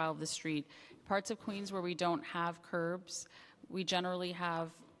profile of the street. Parts of Queens where we don't have curbs, we generally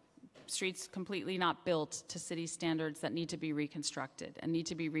have streets completely not built to city standards that need to be reconstructed and need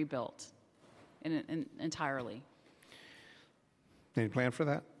to be rebuilt entirely. Any plan for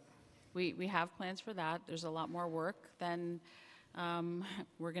that? We have plans for that. There's a lot more work than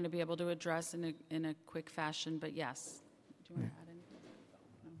we're going to be able to address in a quick fashion, but yes. Do you want to add anything?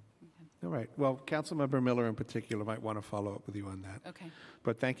 No? Okay. All right. Well, Councilmember Miller in particular might want to follow up with you on that. Okay.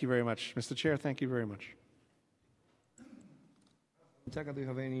 But thank you very much. Mr. Chair, thank you very much. Chaka, do you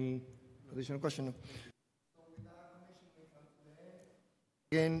have any additional question?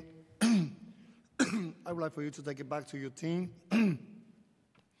 Again, I would like for you to take it back to your team,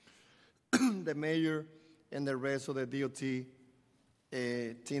 the mayor and the rest of the DOT team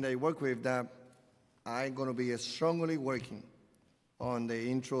that you work with, that I'm going to be strongly working on the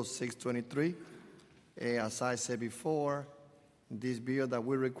Intro 623. As I said before, this bill that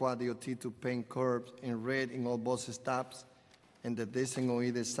will require DOT to paint curbs in red in all bus stops and the distance on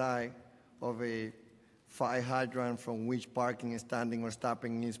either side of a fire hydrant from which parking, standing, or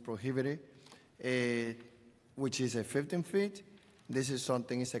stopping is prohibited, which is a 15 feet. This is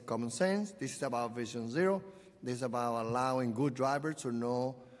something, it's a common sense. This is about Vision Zero. This is about allowing good drivers to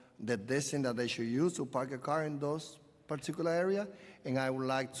know the distance that they should use to park a car in those particular area. And I would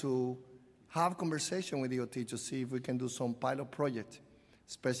like to have conversation with DOT to see if we can do some pilot project,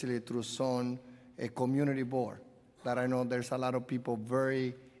 especially through some community board, that I know there's a lot of people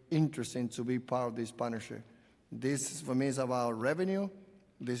very interesting to be part of this partnership. This, for me, is about revenue.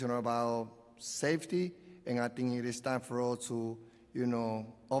 This is about safety, and I think it is time for us to,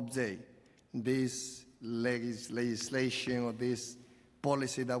 update this legislation or this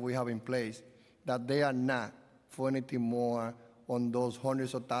policy that we have in place, that they are not for anything more on those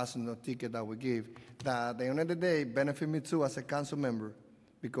hundreds of thousands of tickets that we give, that at the end of the day benefit me too as a council member,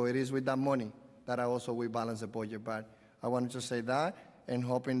 because it is with that money that I also will balance the budget. But I wanted to say that, and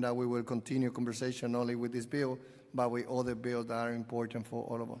hoping that we will continue conversation not only with this bill, but with other bills that are important for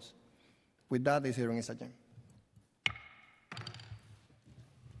all of us. With that, this hearing is adjourned.